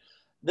 Yeah.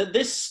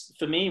 This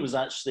for me was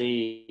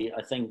actually,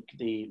 I think,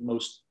 the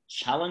most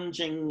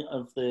challenging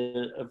of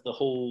the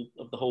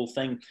whole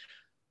thing,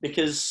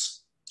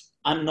 because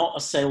I'm not a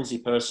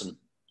salesy person.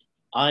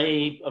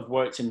 I have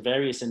worked in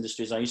various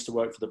industries. I used to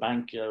work for the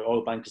bank,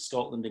 Royal Bank of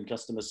Scotland, in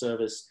customer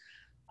service,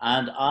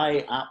 and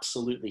I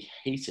absolutely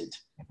hated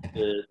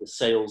the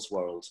sales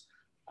world.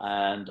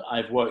 And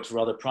I've worked for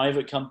other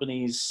private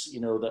companies,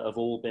 you know, that have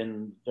all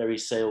been very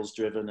sales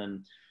driven.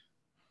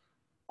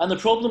 And the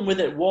problem with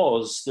it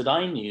was that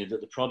I knew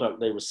that the product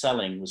they were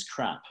selling was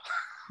crap.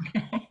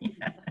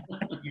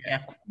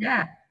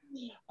 Yeah.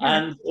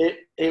 And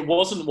it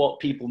wasn't what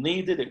people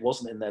needed. It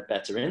wasn't in their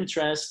better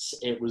interests.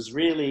 It was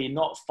really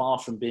not far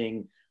from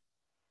being,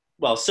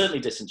 well, certainly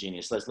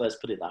disingenuous. Let's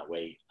put it that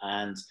way.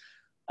 And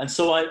And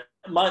so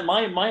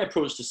my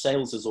approach to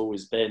sales has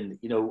always been,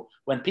 you know,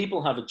 when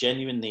people have a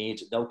genuine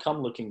need, they'll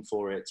come looking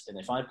for it. And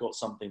if I've got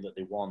something that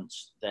they want,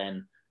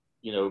 then,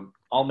 you know,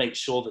 I'll make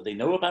sure that they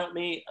know about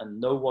me and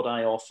know what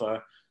I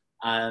offer.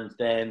 And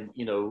then,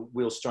 you know,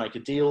 we'll strike a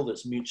deal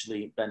that's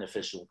mutually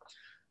beneficial.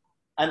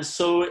 And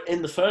so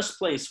in the first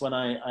place, when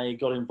I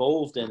got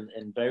involved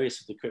in various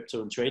of the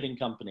crypto and trading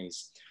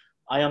companies,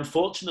 I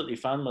unfortunately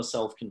found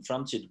myself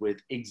confronted with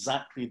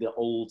exactly the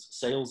old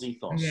sales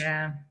ethos.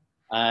 Yeah.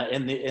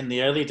 In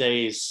the early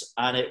days,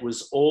 and it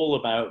was all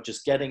about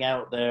just getting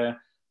out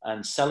there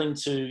and selling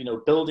to, you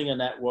know, building a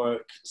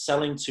network,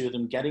 selling to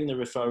them, getting the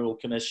referral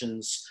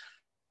commissions,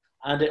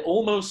 and it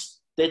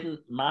almost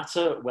didn't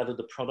matter whether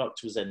the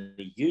product was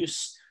any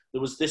use.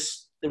 There was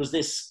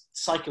this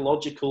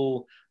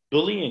psychological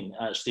bullying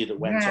actually that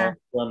went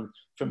on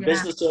from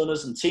business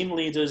owners and team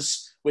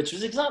leaders, which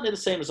was exactly the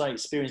same as I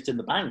experienced in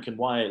the bank and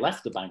why I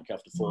left the bank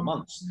after 4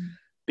 months.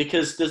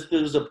 Because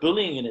there was a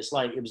bullying, and it's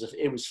like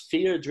it was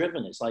fear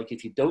driven. It's like,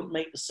 if you don't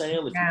make the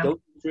sale, if you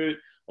don't recruit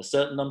a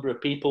certain number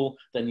of people,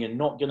 then you're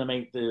not going to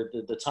make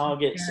the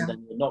targets, and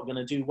then you're not going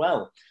to do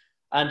well.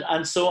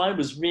 And so I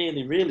was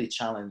really, really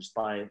challenged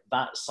by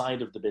that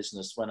side of the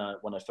business when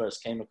I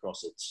first came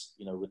across it,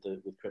 you know, with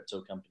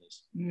crypto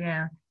companies.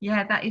 Yeah,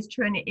 that is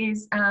true, and it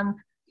is.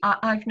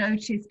 I've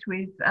noticed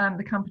with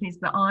the companies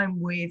that I'm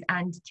with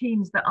and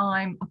teams that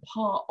I'm a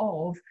part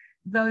of,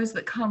 those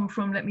that come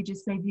from, let me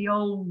just say, the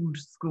old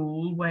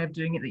school way of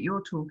doing it that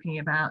you're talking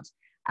about,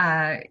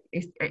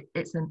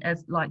 it's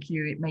as like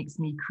you, it makes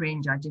me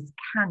cringe. I just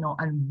cannot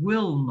and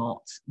will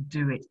not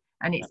do it.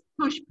 And it's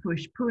push,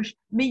 push, push,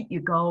 meet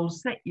your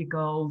goals, set your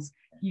goals.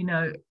 You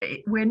know,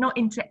 we're not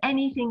into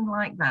anything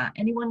like that.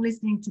 Anyone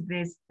listening to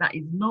this, that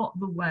is not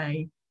the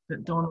way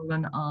that Donal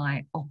and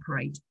I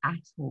operate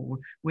at all.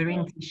 We're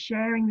into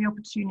sharing the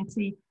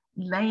opportunity,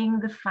 laying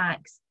the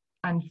facts,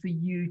 and for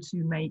you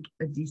to make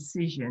a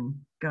decision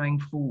going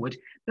forward.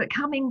 But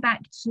coming back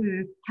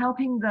to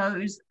helping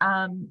those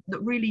that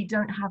really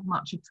don't have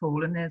much at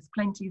all, and there's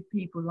plenty of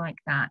people like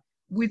that,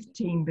 with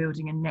team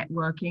building and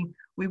networking,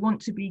 we want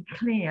to be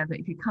clear that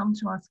if you come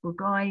to us for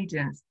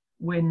guidance,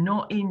 we're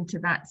not into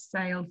that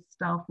sales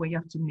stuff where you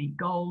have to meet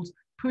goals,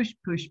 push,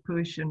 push,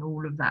 push, and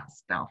all of that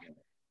stuff.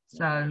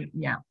 So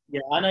yeah,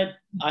 and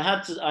I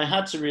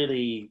had to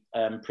really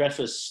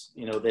preface,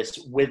 you know, this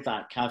with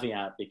that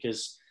caveat,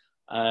 because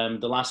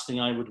the last thing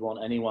I would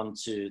want anyone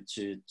to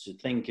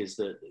think is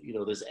that, you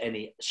know, there's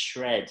any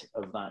shred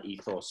of that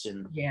ethos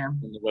in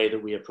the way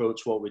that we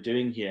approach what we're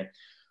doing here.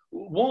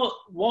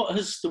 What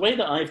has the way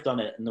that I've done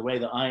it, and the way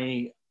that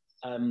I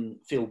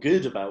feel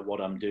good about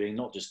what I'm doing,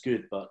 not just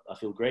good, but I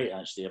feel great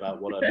actually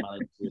about what I've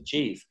managed to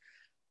achieve,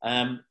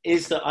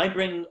 is that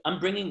I'm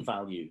bringing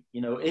value.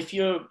 You know, if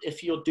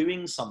you're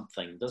doing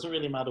something, doesn't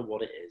really matter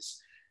what it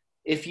is,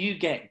 if you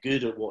get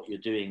good at what you're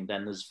doing,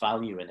 then there's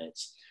value in it.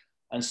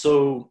 And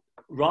so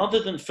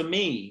rather than, for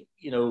me,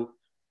 you know,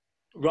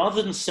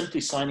 rather than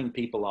simply signing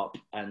people up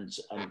and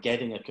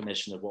getting a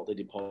commission of what they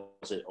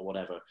deposit or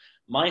whatever,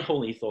 my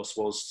whole ethos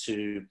was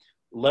to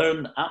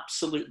learn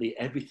absolutely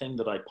everything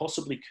that I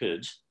possibly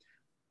could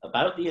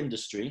about the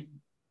industry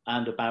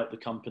and about the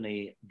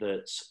company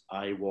that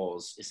I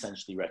was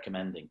essentially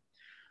recommending.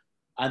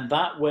 And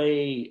that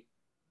way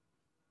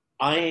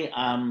I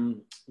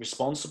am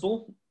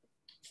responsible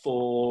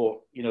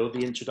for, you know,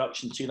 the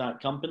introduction to that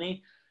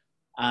company.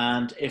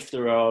 And if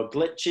there are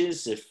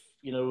glitches, if,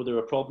 you know, there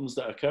are problems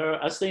that occur,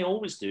 as they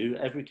always do,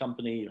 every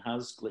company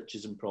has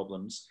glitches and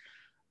problems,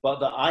 but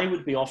that I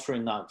would be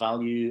offering that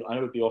value,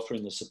 I would be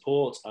offering the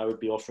support, I would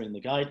be offering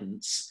the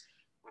guidance,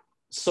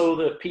 so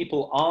that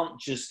people aren't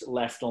just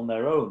left on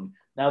their own.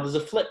 Now, there's a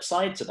flip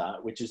side to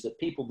that, which is that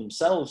people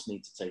themselves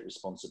need to take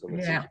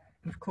responsibility. Yeah,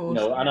 of course. You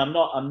know, and I'm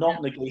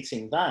not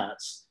negating that,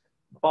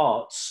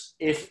 but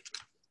if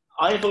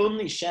I've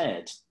only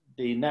shared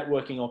the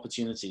networking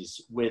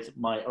opportunities with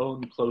my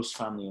own close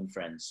family and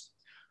friends,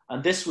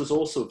 and this was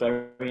also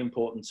very, very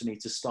important to me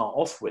to start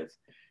off with,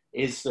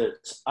 is that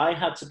I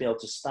had to be able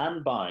to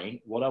stand by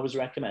what I was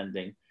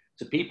recommending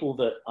to people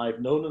that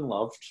I've known and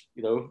loved,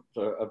 you know,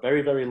 for a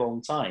very, very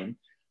long time,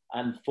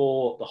 and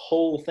for the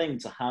whole thing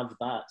to have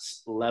that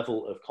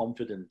level of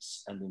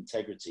confidence and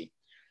integrity.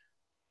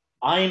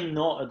 I'm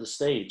not at the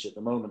stage at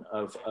the moment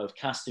of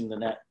casting the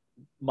net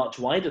much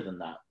wider than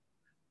that.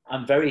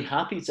 I'm very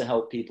happy to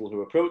help people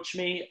who approach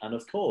me, and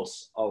of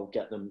course, I'll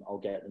get them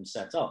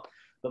set up.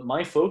 But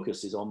my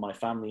focus is on my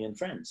family and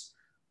friends,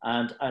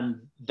 and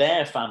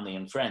their family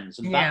and friends,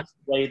 and that's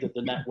the way that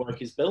the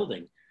network is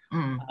building.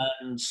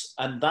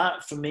 And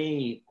that for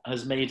me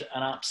has made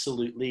an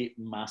absolutely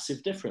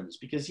massive difference,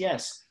 because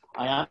yes,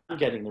 I am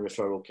getting the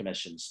referral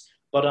commissions,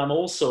 but I'm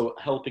also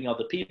helping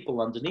other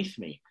people underneath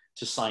me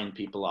to sign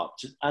people up.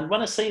 And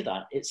when I say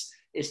that,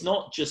 it's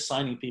not just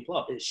signing people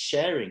up, it's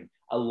sharing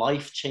a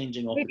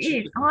life-changing opportunity.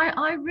 It is.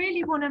 I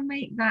really want to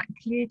make that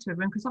clear to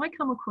everyone, because I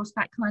come across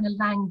that kind of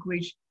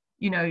language,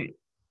 you know,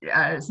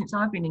 since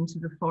I've been into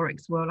the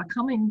Forex world. I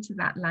come into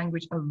that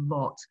language a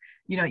lot.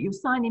 You know, you're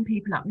signing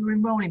people up, you're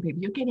enrolling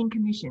people, you're getting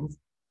commissions.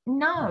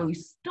 no,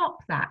 stop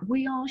that.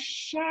 We are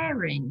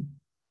sharing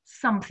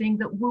something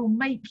that will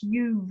make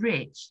you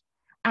rich.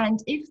 And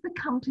if the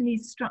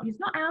company's structure, it's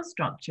not our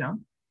structure,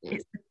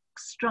 it's the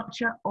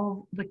structure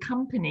of the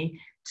company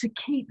to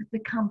keep the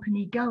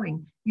company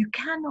going. You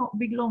cannot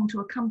belong to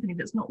a company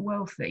that's not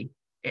wealthy.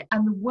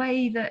 And the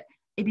way that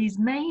it is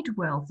made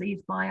wealthy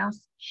is by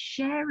us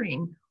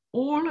sharing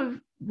all of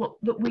what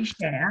that we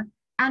share,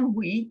 and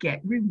we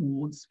get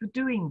rewards for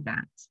doing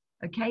that.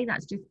 Okay,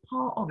 that's just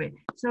part of it.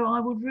 So I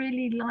would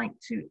really like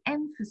to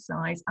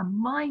emphasize a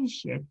mind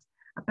shift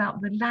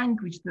about the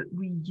language that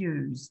we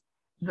use,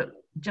 that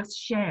just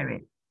share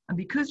it. And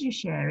because you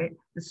share it,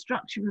 the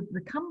structure of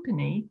the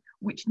company,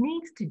 which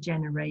needs to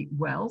generate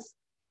wealth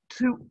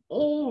to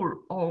all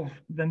of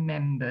the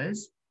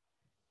members,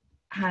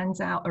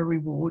 hands out a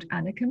reward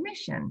and a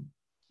commission.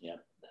 Yeah.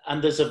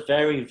 And there's a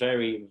very,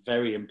 very,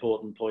 very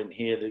important point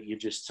here that you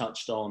just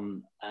touched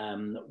on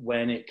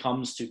when it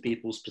comes to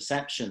people's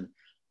perception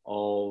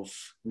of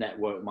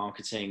network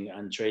marketing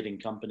and trading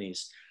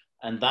companies.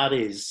 And that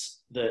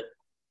is that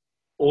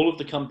all of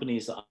the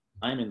companies that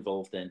I'm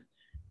involved in,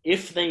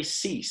 if they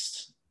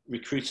ceased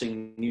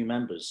recruiting new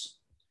members,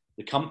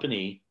 the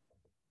company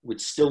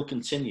would still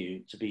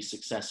continue to be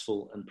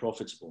successful and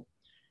profitable.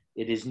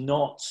 It is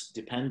not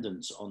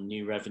dependent on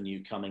new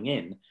revenue coming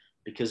in,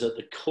 because at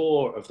the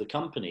core of the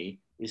company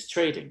is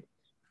trading.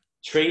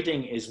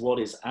 Trading is what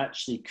is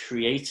actually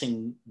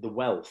creating the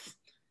wealth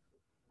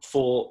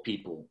for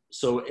people.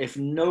 So if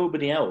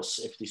nobody else,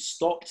 if they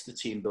stopped the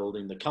team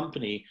building, the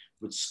company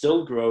would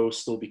still grow,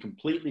 still be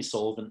completely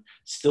solvent,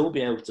 still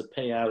be able to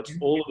pay out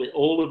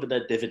all of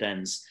their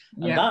dividends.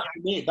 And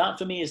that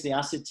for me is the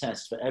acid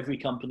test for every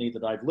company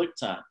that I've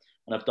looked at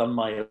and I've done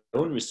my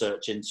own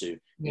research into.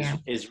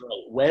 Is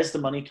where's the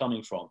money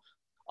coming from?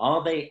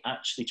 Are they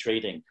actually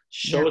trading?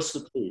 Show us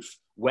the proof.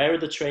 Where are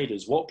the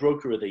traders? What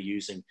broker are they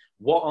using?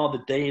 What are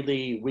the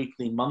daily,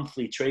 weekly,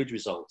 monthly trade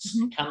results?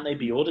 Can they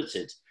be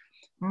audited?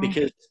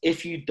 Because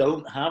if you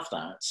don't have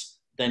that,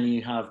 then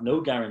you have no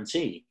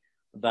guarantee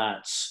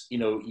that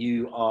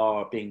you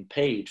are being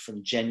paid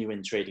from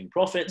genuine trading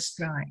profits.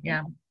 That's right.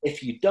 Yeah.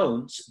 If you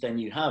don't, then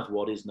you have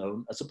what is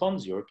known as a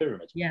Ponzi or a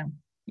pyramid.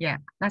 Yeah,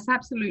 that's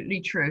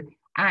absolutely true.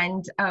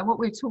 And what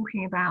we're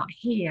talking about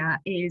here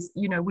is,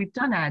 we've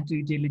done our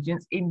due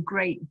diligence in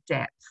great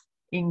depth.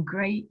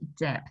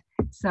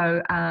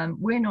 So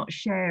we're not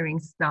sharing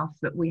stuff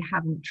that we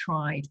haven't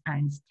tried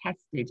and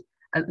tested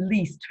at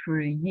least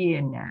for a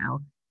year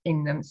now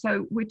in them.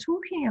 So we're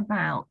talking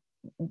about,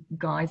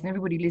 guys, and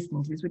everybody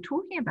listening to this, we're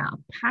talking about a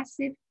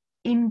passive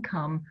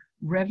income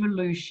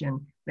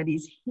revolution that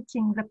is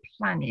hitting the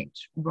planet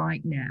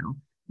right now.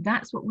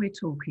 That's what we're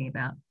talking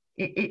about.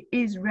 It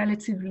is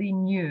relatively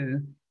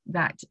new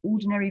that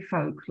ordinary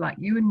folk like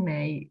you and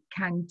me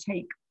can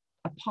take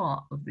a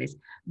part of this.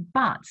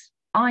 But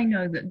I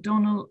know that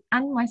Donal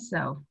and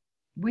myself,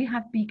 we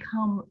have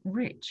become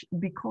rich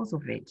because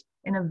of it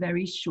in a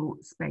very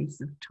short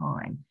space of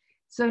time.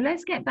 So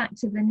let's get back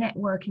to the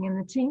networking and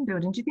the team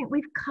building. Do you think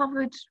we've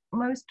covered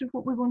most of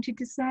what we wanted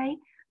to say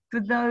for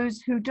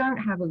those who don't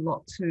have a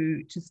lot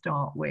to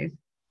start with?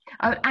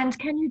 And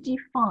can you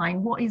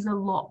define what is a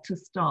lot to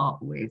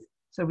start with,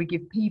 so we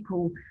give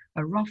people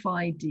a rough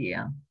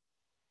idea?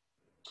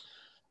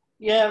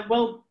 Yeah,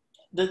 well,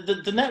 the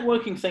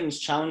networking thing's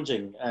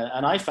challenging,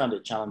 and I found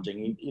it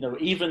challenging.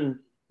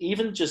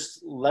 Even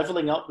just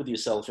leveling up with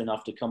yourself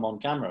enough to come on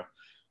camera.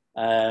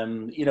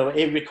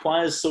 It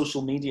requires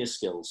social media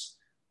skills,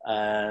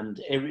 and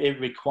it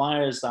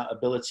requires that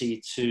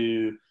ability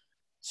to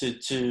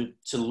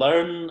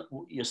learn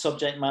your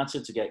subject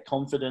matter, to get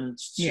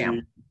confidence,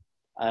 to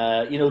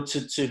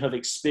have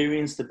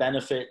experienced the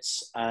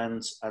benefits,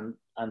 and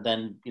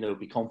then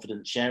be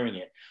confident sharing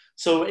it.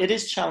 So it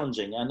is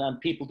challenging,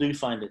 and people do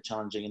find it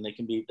challenging, and they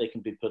can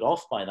be put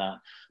off by that.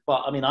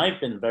 But I mean,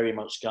 I've been very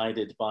much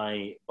guided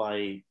by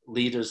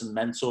leaders and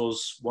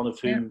mentors, one of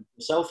whom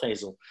yourself,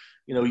 Hazel.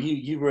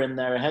 You were in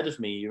there ahead of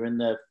me. You're in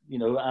there,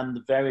 and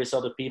the various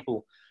other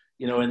people,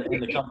 in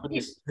the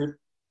companies.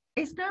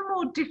 It's no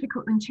more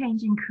difficult than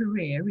changing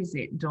career, is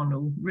it,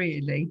 Donal?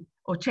 Really,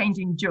 or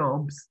changing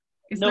jobs?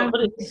 It's no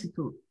more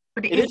difficult,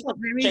 but it is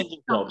there is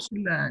stuff to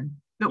learn.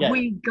 But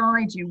we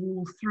guide you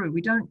all through.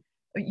 We don't.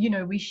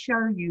 We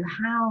show you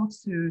how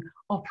to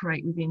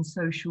operate within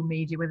social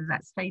media, whether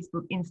that's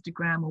Facebook,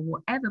 Instagram, or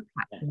whatever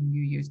platform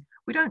you use.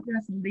 We don't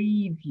just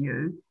leave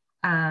you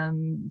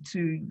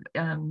to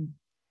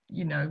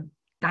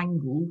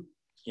dangle.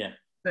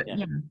 But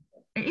it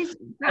is.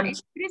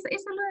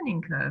 It's a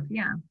learning curve.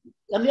 Yeah.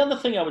 And the other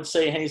thing I would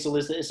say, Hazel,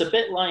 is that it's a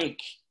bit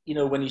like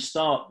when you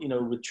start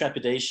with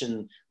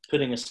trepidation,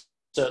 putting a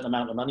certain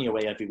amount of money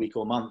away every week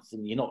or month,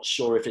 and you're not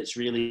sure if it's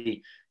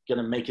really going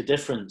to make a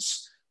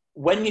difference.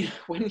 When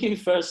you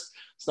first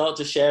start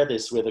to share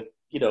this with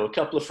a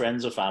couple of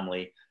friends or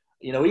family,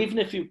 even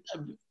if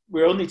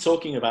we're only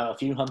talking about a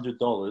few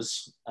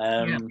 $100s.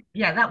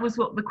 That was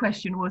what the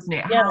question, wasn't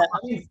it? Yeah, how much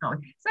is not?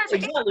 So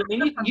exactly. I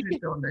mean,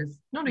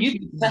 you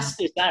can test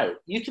this out.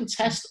 You can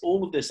test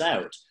all of this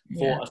out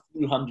for a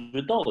few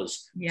 $100.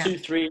 $200,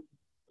 $300,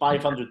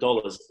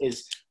 $500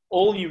 is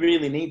all you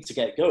really need to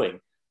get going.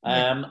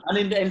 Yeah.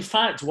 And in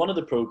fact, one of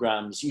the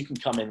programs, you can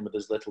come in with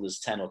as little as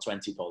 $10 or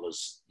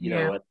 $20,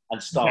 Yeah. and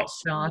Get start.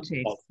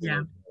 started.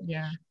 Yeah.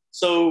 Yeah.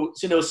 So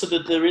so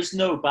that there is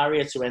no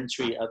barrier to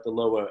entry at the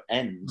lower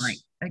end, Right.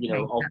 Okay.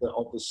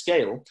 of the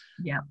scale,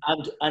 Yeah.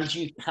 and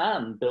you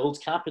can build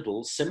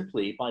capital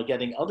simply by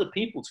getting other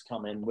people to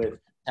come in with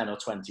 $10 or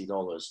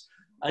 $20,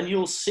 and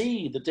you'll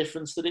see the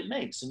difference that it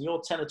makes. And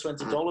your $10 or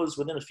 $20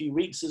 within a few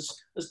weeks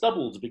has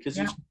doubled because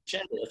Yeah. you've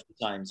shared it a few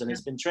times and Yeah.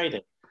 it's been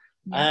trading.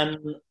 Yeah.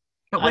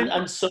 But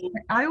And so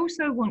I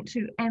also want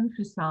to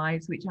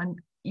emphasize, which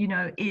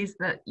is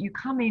that you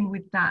come in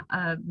with that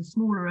the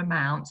smaller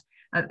amount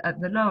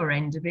at the lower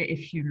end of it,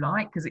 if you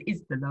like, because it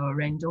is the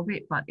lower end of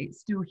it, but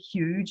it's still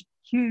huge,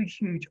 huge,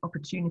 huge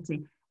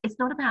opportunity. It's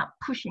not about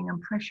pushing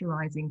and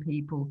pressurizing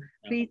people.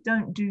 Please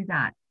don't do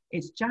that.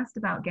 It's just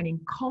about getting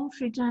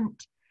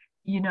confident,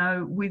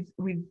 with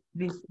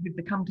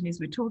the companies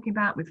we're talking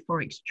about, with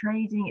Forex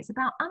trading. It's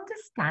about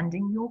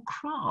understanding your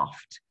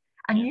craft.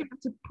 And you have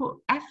to put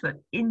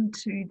effort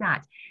into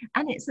that.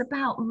 And it's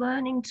about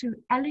learning to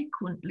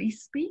eloquently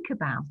speak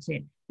about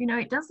it.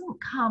 It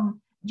doesn't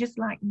come just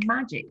like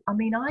magic. I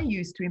mean, I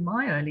used to, in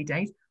my early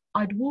days,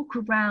 I'd walk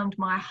around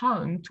my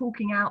home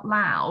talking out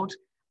loud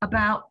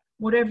about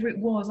whatever it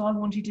was I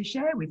wanted to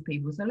share with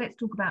people. So let's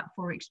talk about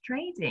Forex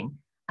trading.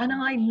 And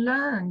I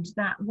learned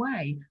that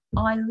way.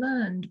 I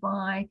learned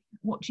by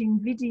watching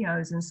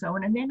videos and so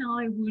on. And then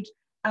I would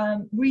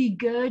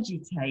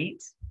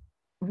regurgitate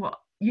what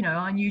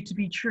I knew to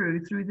be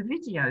true through the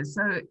videos.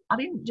 So I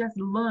didn't just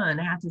learn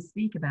how to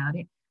speak about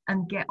it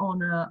and get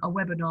on a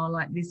webinar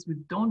like this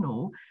with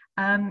Donal.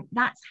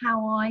 That's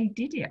how I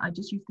did it. I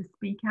just used to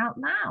speak out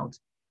loud,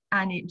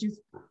 and it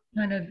just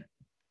kind of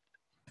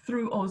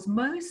through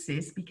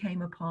osmosis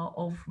became a part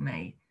of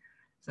me.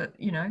 So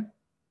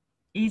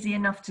easy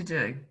enough to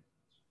do.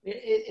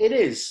 it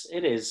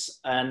is,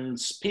 and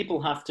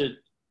people have to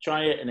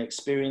try it and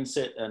experience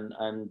it,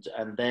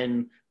 and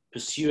then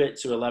pursue it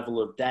to a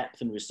level of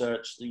depth and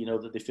research,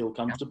 that they feel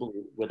comfortable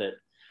with it.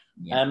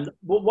 Yeah.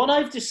 What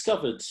I've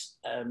discovered,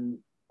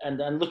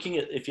 and looking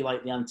at, if you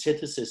like, the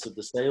antithesis of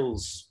the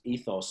sales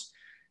ethos,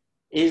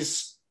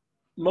 is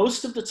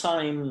most of the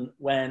time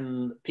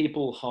when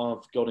people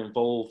have got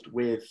involved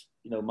with,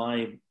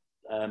 my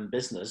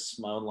business,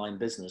 my online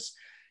business,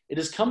 it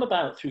has come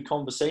about through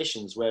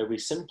conversations where we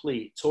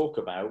simply talk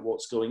about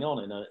what's going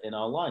on in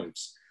our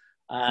lives.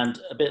 And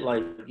a bit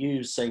like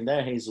you saying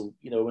there, Hazel,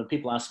 when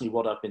people ask me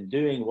what I've been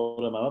doing,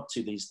 what am I up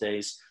to these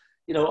days,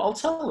 I'll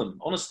tell them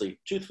honestly,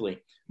 truthfully,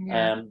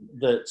 that,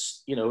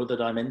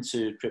 that I'm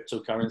into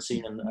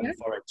cryptocurrency and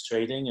Forex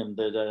trading, and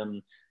that,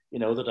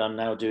 that I'm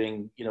now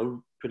doing,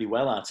 pretty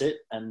well at it.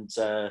 And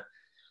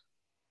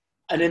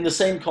in the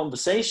same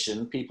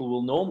conversation, people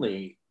will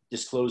normally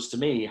disclose to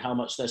me how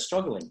much they're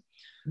struggling.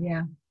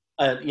 Yeah.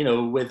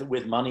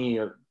 With money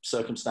or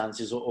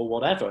circumstances or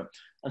whatever.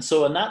 And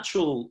so a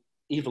natural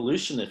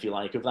evolution, if you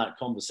like, of that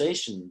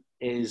conversation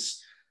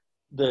is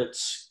that,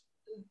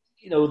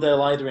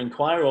 they'll either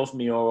inquire of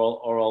me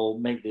or I'll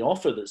make the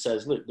offer that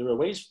says, look, there are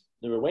ways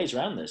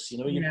around this.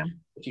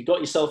 If you've got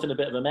yourself in a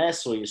bit of a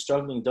mess or you're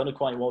struggling, don't know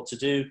quite what to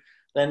do,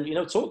 then,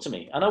 talk to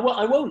me. And I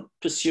won't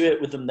pursue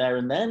it with them there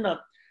and then,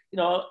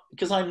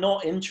 because I'm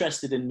not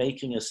interested in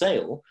making a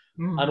sale.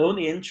 I'm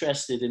only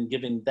interested in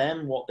giving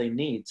them what they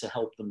need to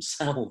help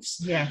themselves.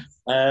 Yes.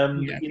 Out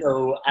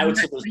of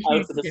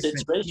the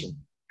situation.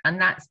 And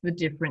that's the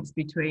difference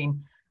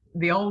between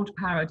the old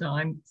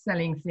paradigm,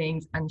 selling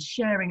things, and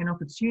sharing an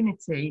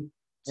opportunity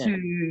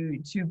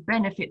to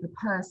benefit the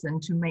person,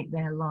 to make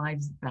their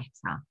lives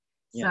better.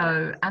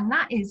 So, and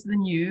that is the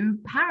new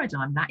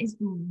paradigm. That is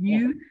the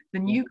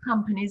new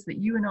companies that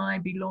you and I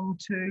belong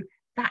to.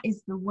 That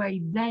is the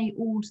way they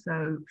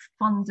also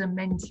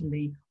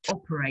fundamentally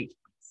operate.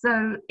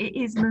 So it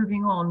is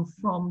moving on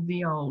from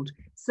the old.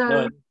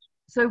 So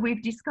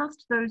we've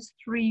discussed those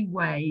three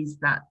ways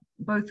that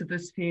both of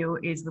us feel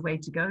is the way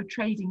to go.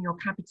 Trading your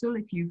capital,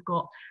 if you've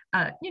got,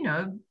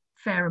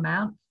 fair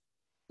amount,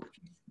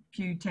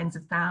 few tens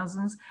of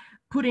thousands,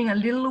 putting a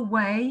little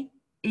away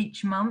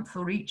each month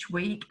or each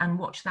week and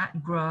watch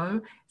that grow,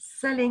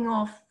 selling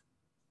off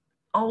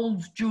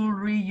old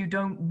jewelry you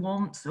don't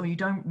want or you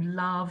don't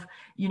love,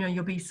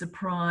 you'll be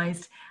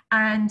surprised.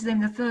 And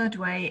then the third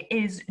way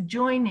is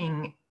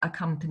joining a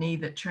company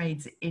that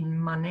trades in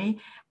money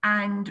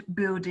and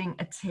building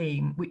a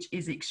team, which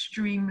is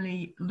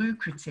extremely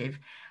lucrative.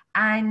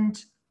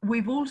 And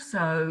we've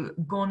also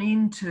gone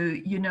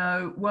into,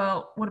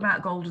 well, what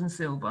about gold and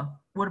silver?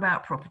 What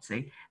about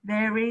property?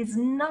 There is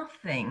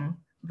nothing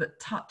that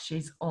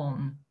touches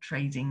on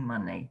trading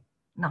money.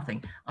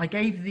 Nothing. I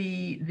gave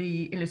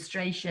the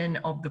illustration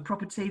of the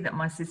property that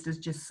my sister's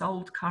just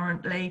sold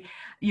currently,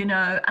 and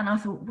I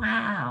thought,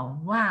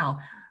 wow,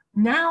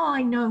 now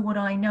I know what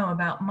I know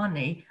about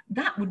money.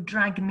 That would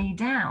drag me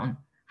down,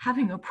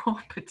 having a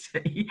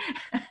property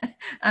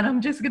and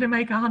I'm just going to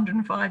make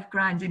 105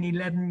 grand in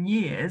 11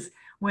 years.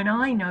 when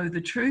I know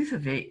the truth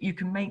of it, you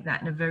can make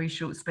that in a very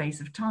short space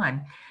of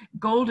time.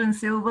 Gold and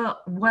silver,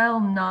 well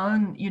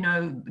known, you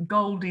know,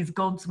 gold is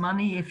God's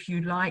money, if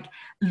you like,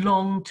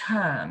 long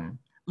term,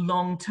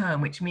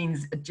 which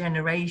means a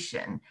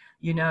generation.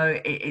 You know,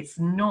 it's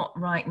not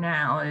right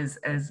now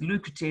as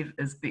lucrative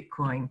as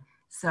Bitcoin.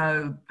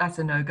 So that's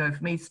a no-go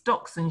for me.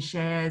 Stocks and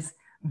shares,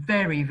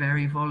 very,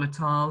 very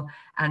volatile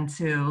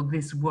until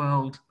this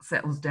world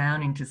settles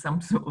down into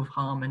some sort of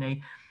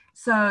harmony.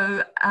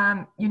 So,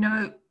 you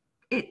know,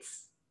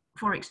 it's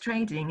Forex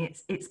trading,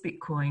 it's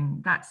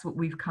Bitcoin. That's what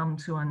we've come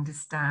to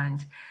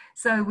understand.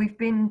 So we've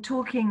been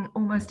talking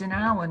almost an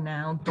hour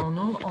now,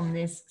 Donal, on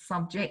this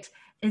subject.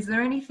 Is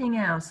there anything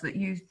else that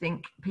you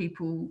think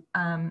people,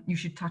 you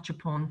should touch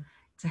upon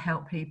to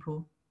help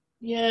people?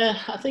 Yeah,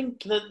 I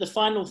think that the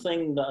final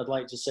thing that I'd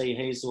like to say,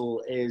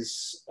 Hazel,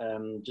 is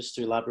just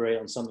to elaborate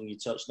on something you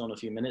touched on a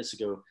few minutes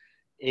ago,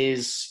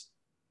 is,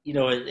 you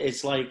know,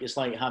 it's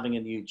like having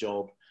a new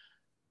job.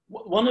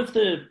 One of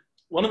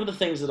the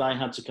things that I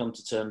had to come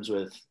to terms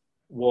with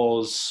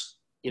was,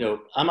 you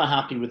know, am I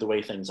happy with the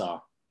way things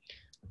are?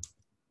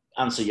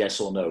 Answer yes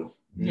or no.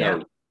 Yeah.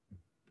 No.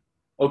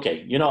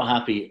 Okay, you're not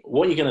happy.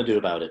 What are you going to do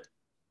about it?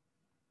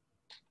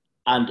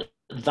 And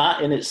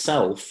that in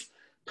itself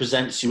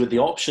presents you with the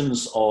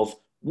options of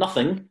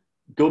nothing,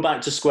 go back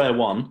to square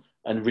one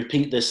and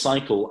repeat this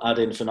cycle ad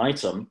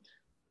infinitum,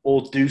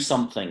 or do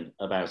something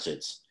about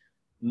it.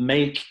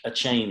 Make a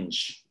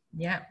change.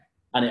 Yeah.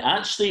 And it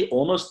actually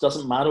almost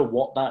doesn't matter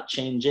what that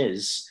change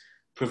is,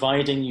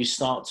 providing you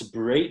start to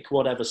break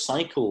whatever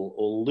cycle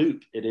or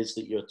loop it is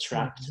that you're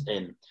trapped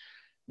in.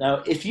 Now,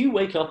 if you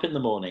wake up in the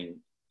morning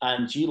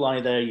and you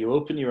lie there, you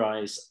open your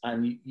eyes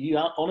and you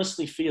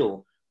honestly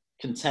feel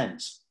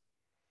content,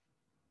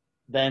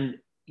 then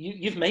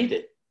you've made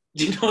it.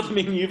 Do you know what I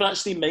mean? You've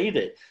actually made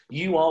it.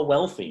 You are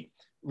wealthy,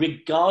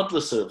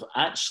 regardless of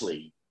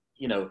actually,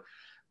 you know,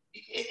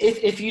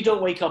 if you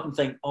don't wake up and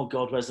think, oh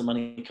God, where's the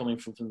money coming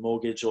from the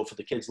mortgage or for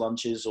the kids'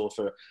 lunches or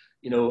for,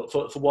 you know,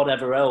 for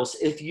whatever else,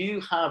 if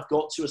you have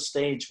got to a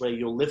stage where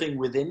you're living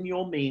within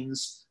your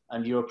means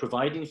and you're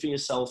providing for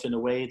yourself in a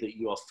way that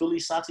you are fully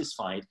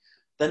satisfied,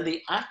 then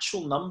the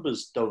actual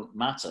numbers don't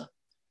matter.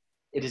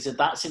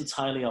 That's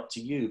entirely up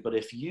to you. But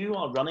if you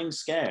are running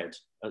scared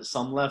at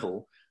some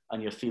level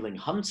and you're feeling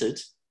hunted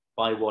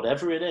by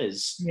whatever it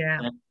is,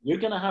 then you're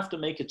going to have to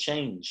make a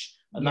change.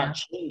 And that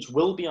change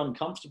will be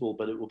uncomfortable,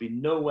 but it will be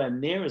nowhere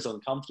near as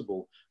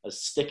uncomfortable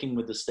as sticking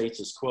with the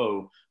status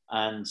quo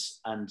and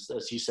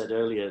as you said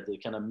earlier, the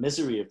kind of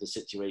misery of the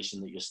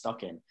situation that you're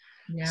stuck in.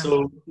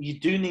 So you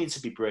do need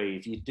to be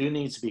brave. You do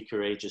need to be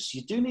courageous.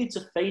 You do need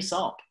to face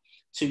up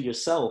to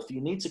yourself. You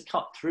need to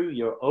cut through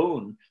your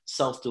own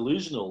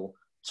self-delusional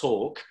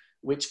talk,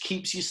 which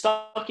keeps you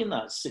stuck in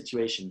that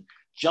situation,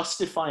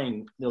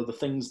 justifying, you know, the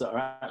things that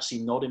are actually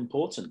not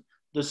important.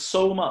 There's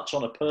so much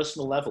on a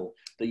personal level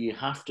that you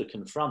have to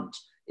confront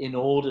in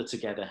order to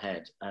get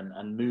ahead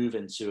and move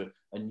into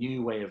a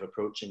new way of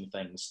approaching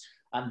things.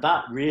 And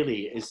that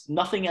really is,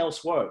 nothing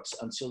else works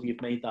until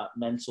you've made that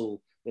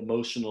mental,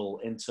 emotional,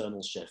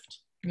 internal shift.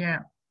 Yeah,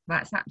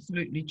 that's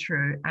absolutely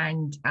true.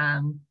 And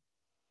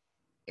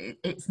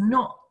it's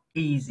not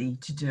easy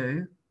to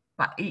do,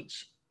 but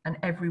each and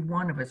every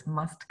one of us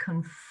must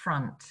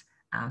confront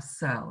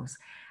ourselves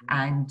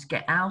and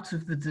get out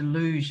of the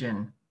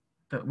delusion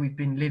that we've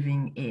been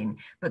living in.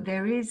 But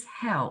there is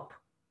help.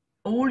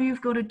 All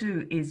you've got to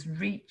do is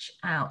reach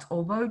out.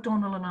 Although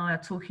Donal and I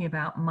are talking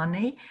about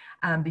money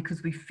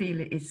because we feel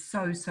it is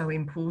so, so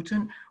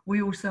important,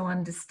 we also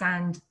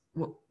understand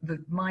what the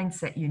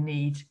mindset you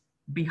need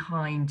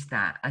behind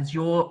that as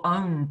your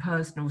own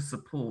personal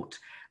support.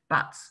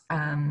 But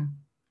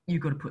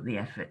you've got to put the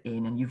effort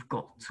in and you've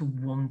got to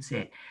want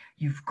it.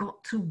 You've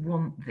got to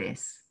want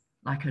this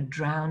like a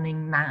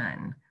drowning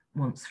man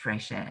wants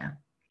fresh air.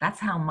 That's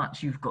how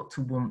much you've got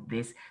to want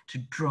this to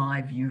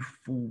drive you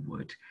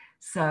forward.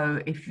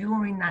 So if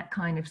you're in that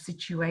kind of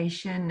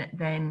situation,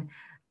 then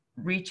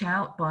reach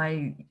out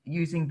by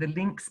using the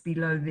links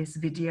below this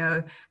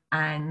video.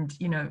 And,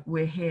 you know,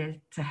 we're here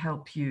to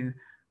help you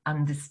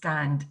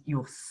understand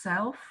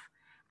yourself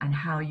and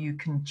how you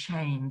can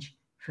change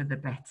for the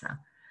better.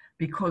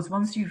 Because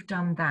once you've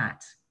done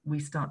that, we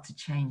start to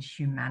change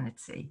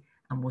humanity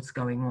and what's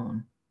going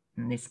on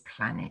this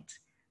planet,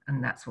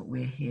 and that's what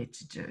we're here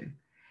to do.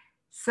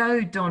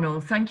 So Donal,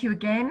 thank you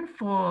again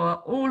for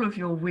all of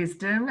your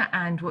wisdom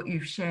and what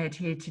you've shared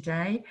here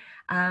today,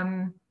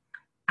 and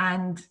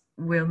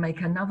we'll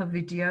make another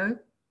video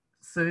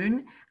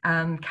soon,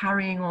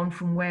 carrying on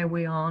from where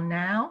we are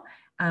now,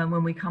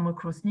 when we come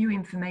across new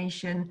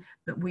information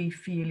that we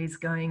feel is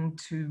going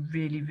to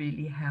really,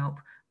 really help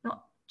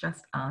not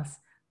just us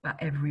but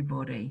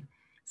everybody.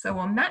 So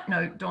on that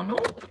note,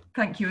 Donal,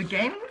 thank you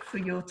again for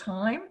your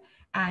time,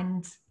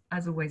 and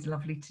as always,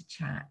 lovely to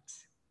chat.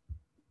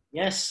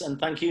 Yes, and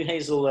thank you,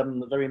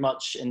 Hazel. Very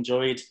much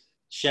enjoyed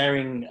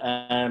sharing,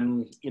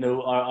 you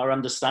know, our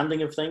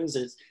understanding of things.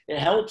 It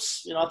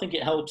helps, you know, I think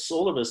it helps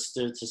all of us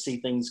to see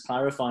things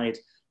clarified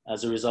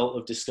as a result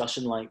of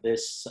discussion like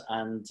this.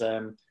 And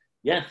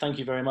Yeah, thank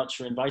you very much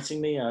for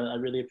inviting me. I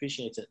really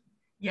appreciate it.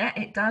 Yeah,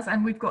 it does.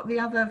 And we've got the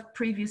other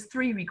previous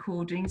 3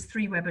 recordings,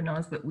 3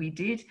 webinars that we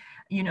did,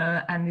 you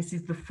know, and this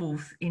is the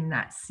 4th in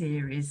that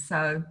series.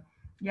 So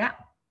yeah,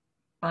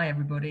 bye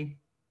everybody.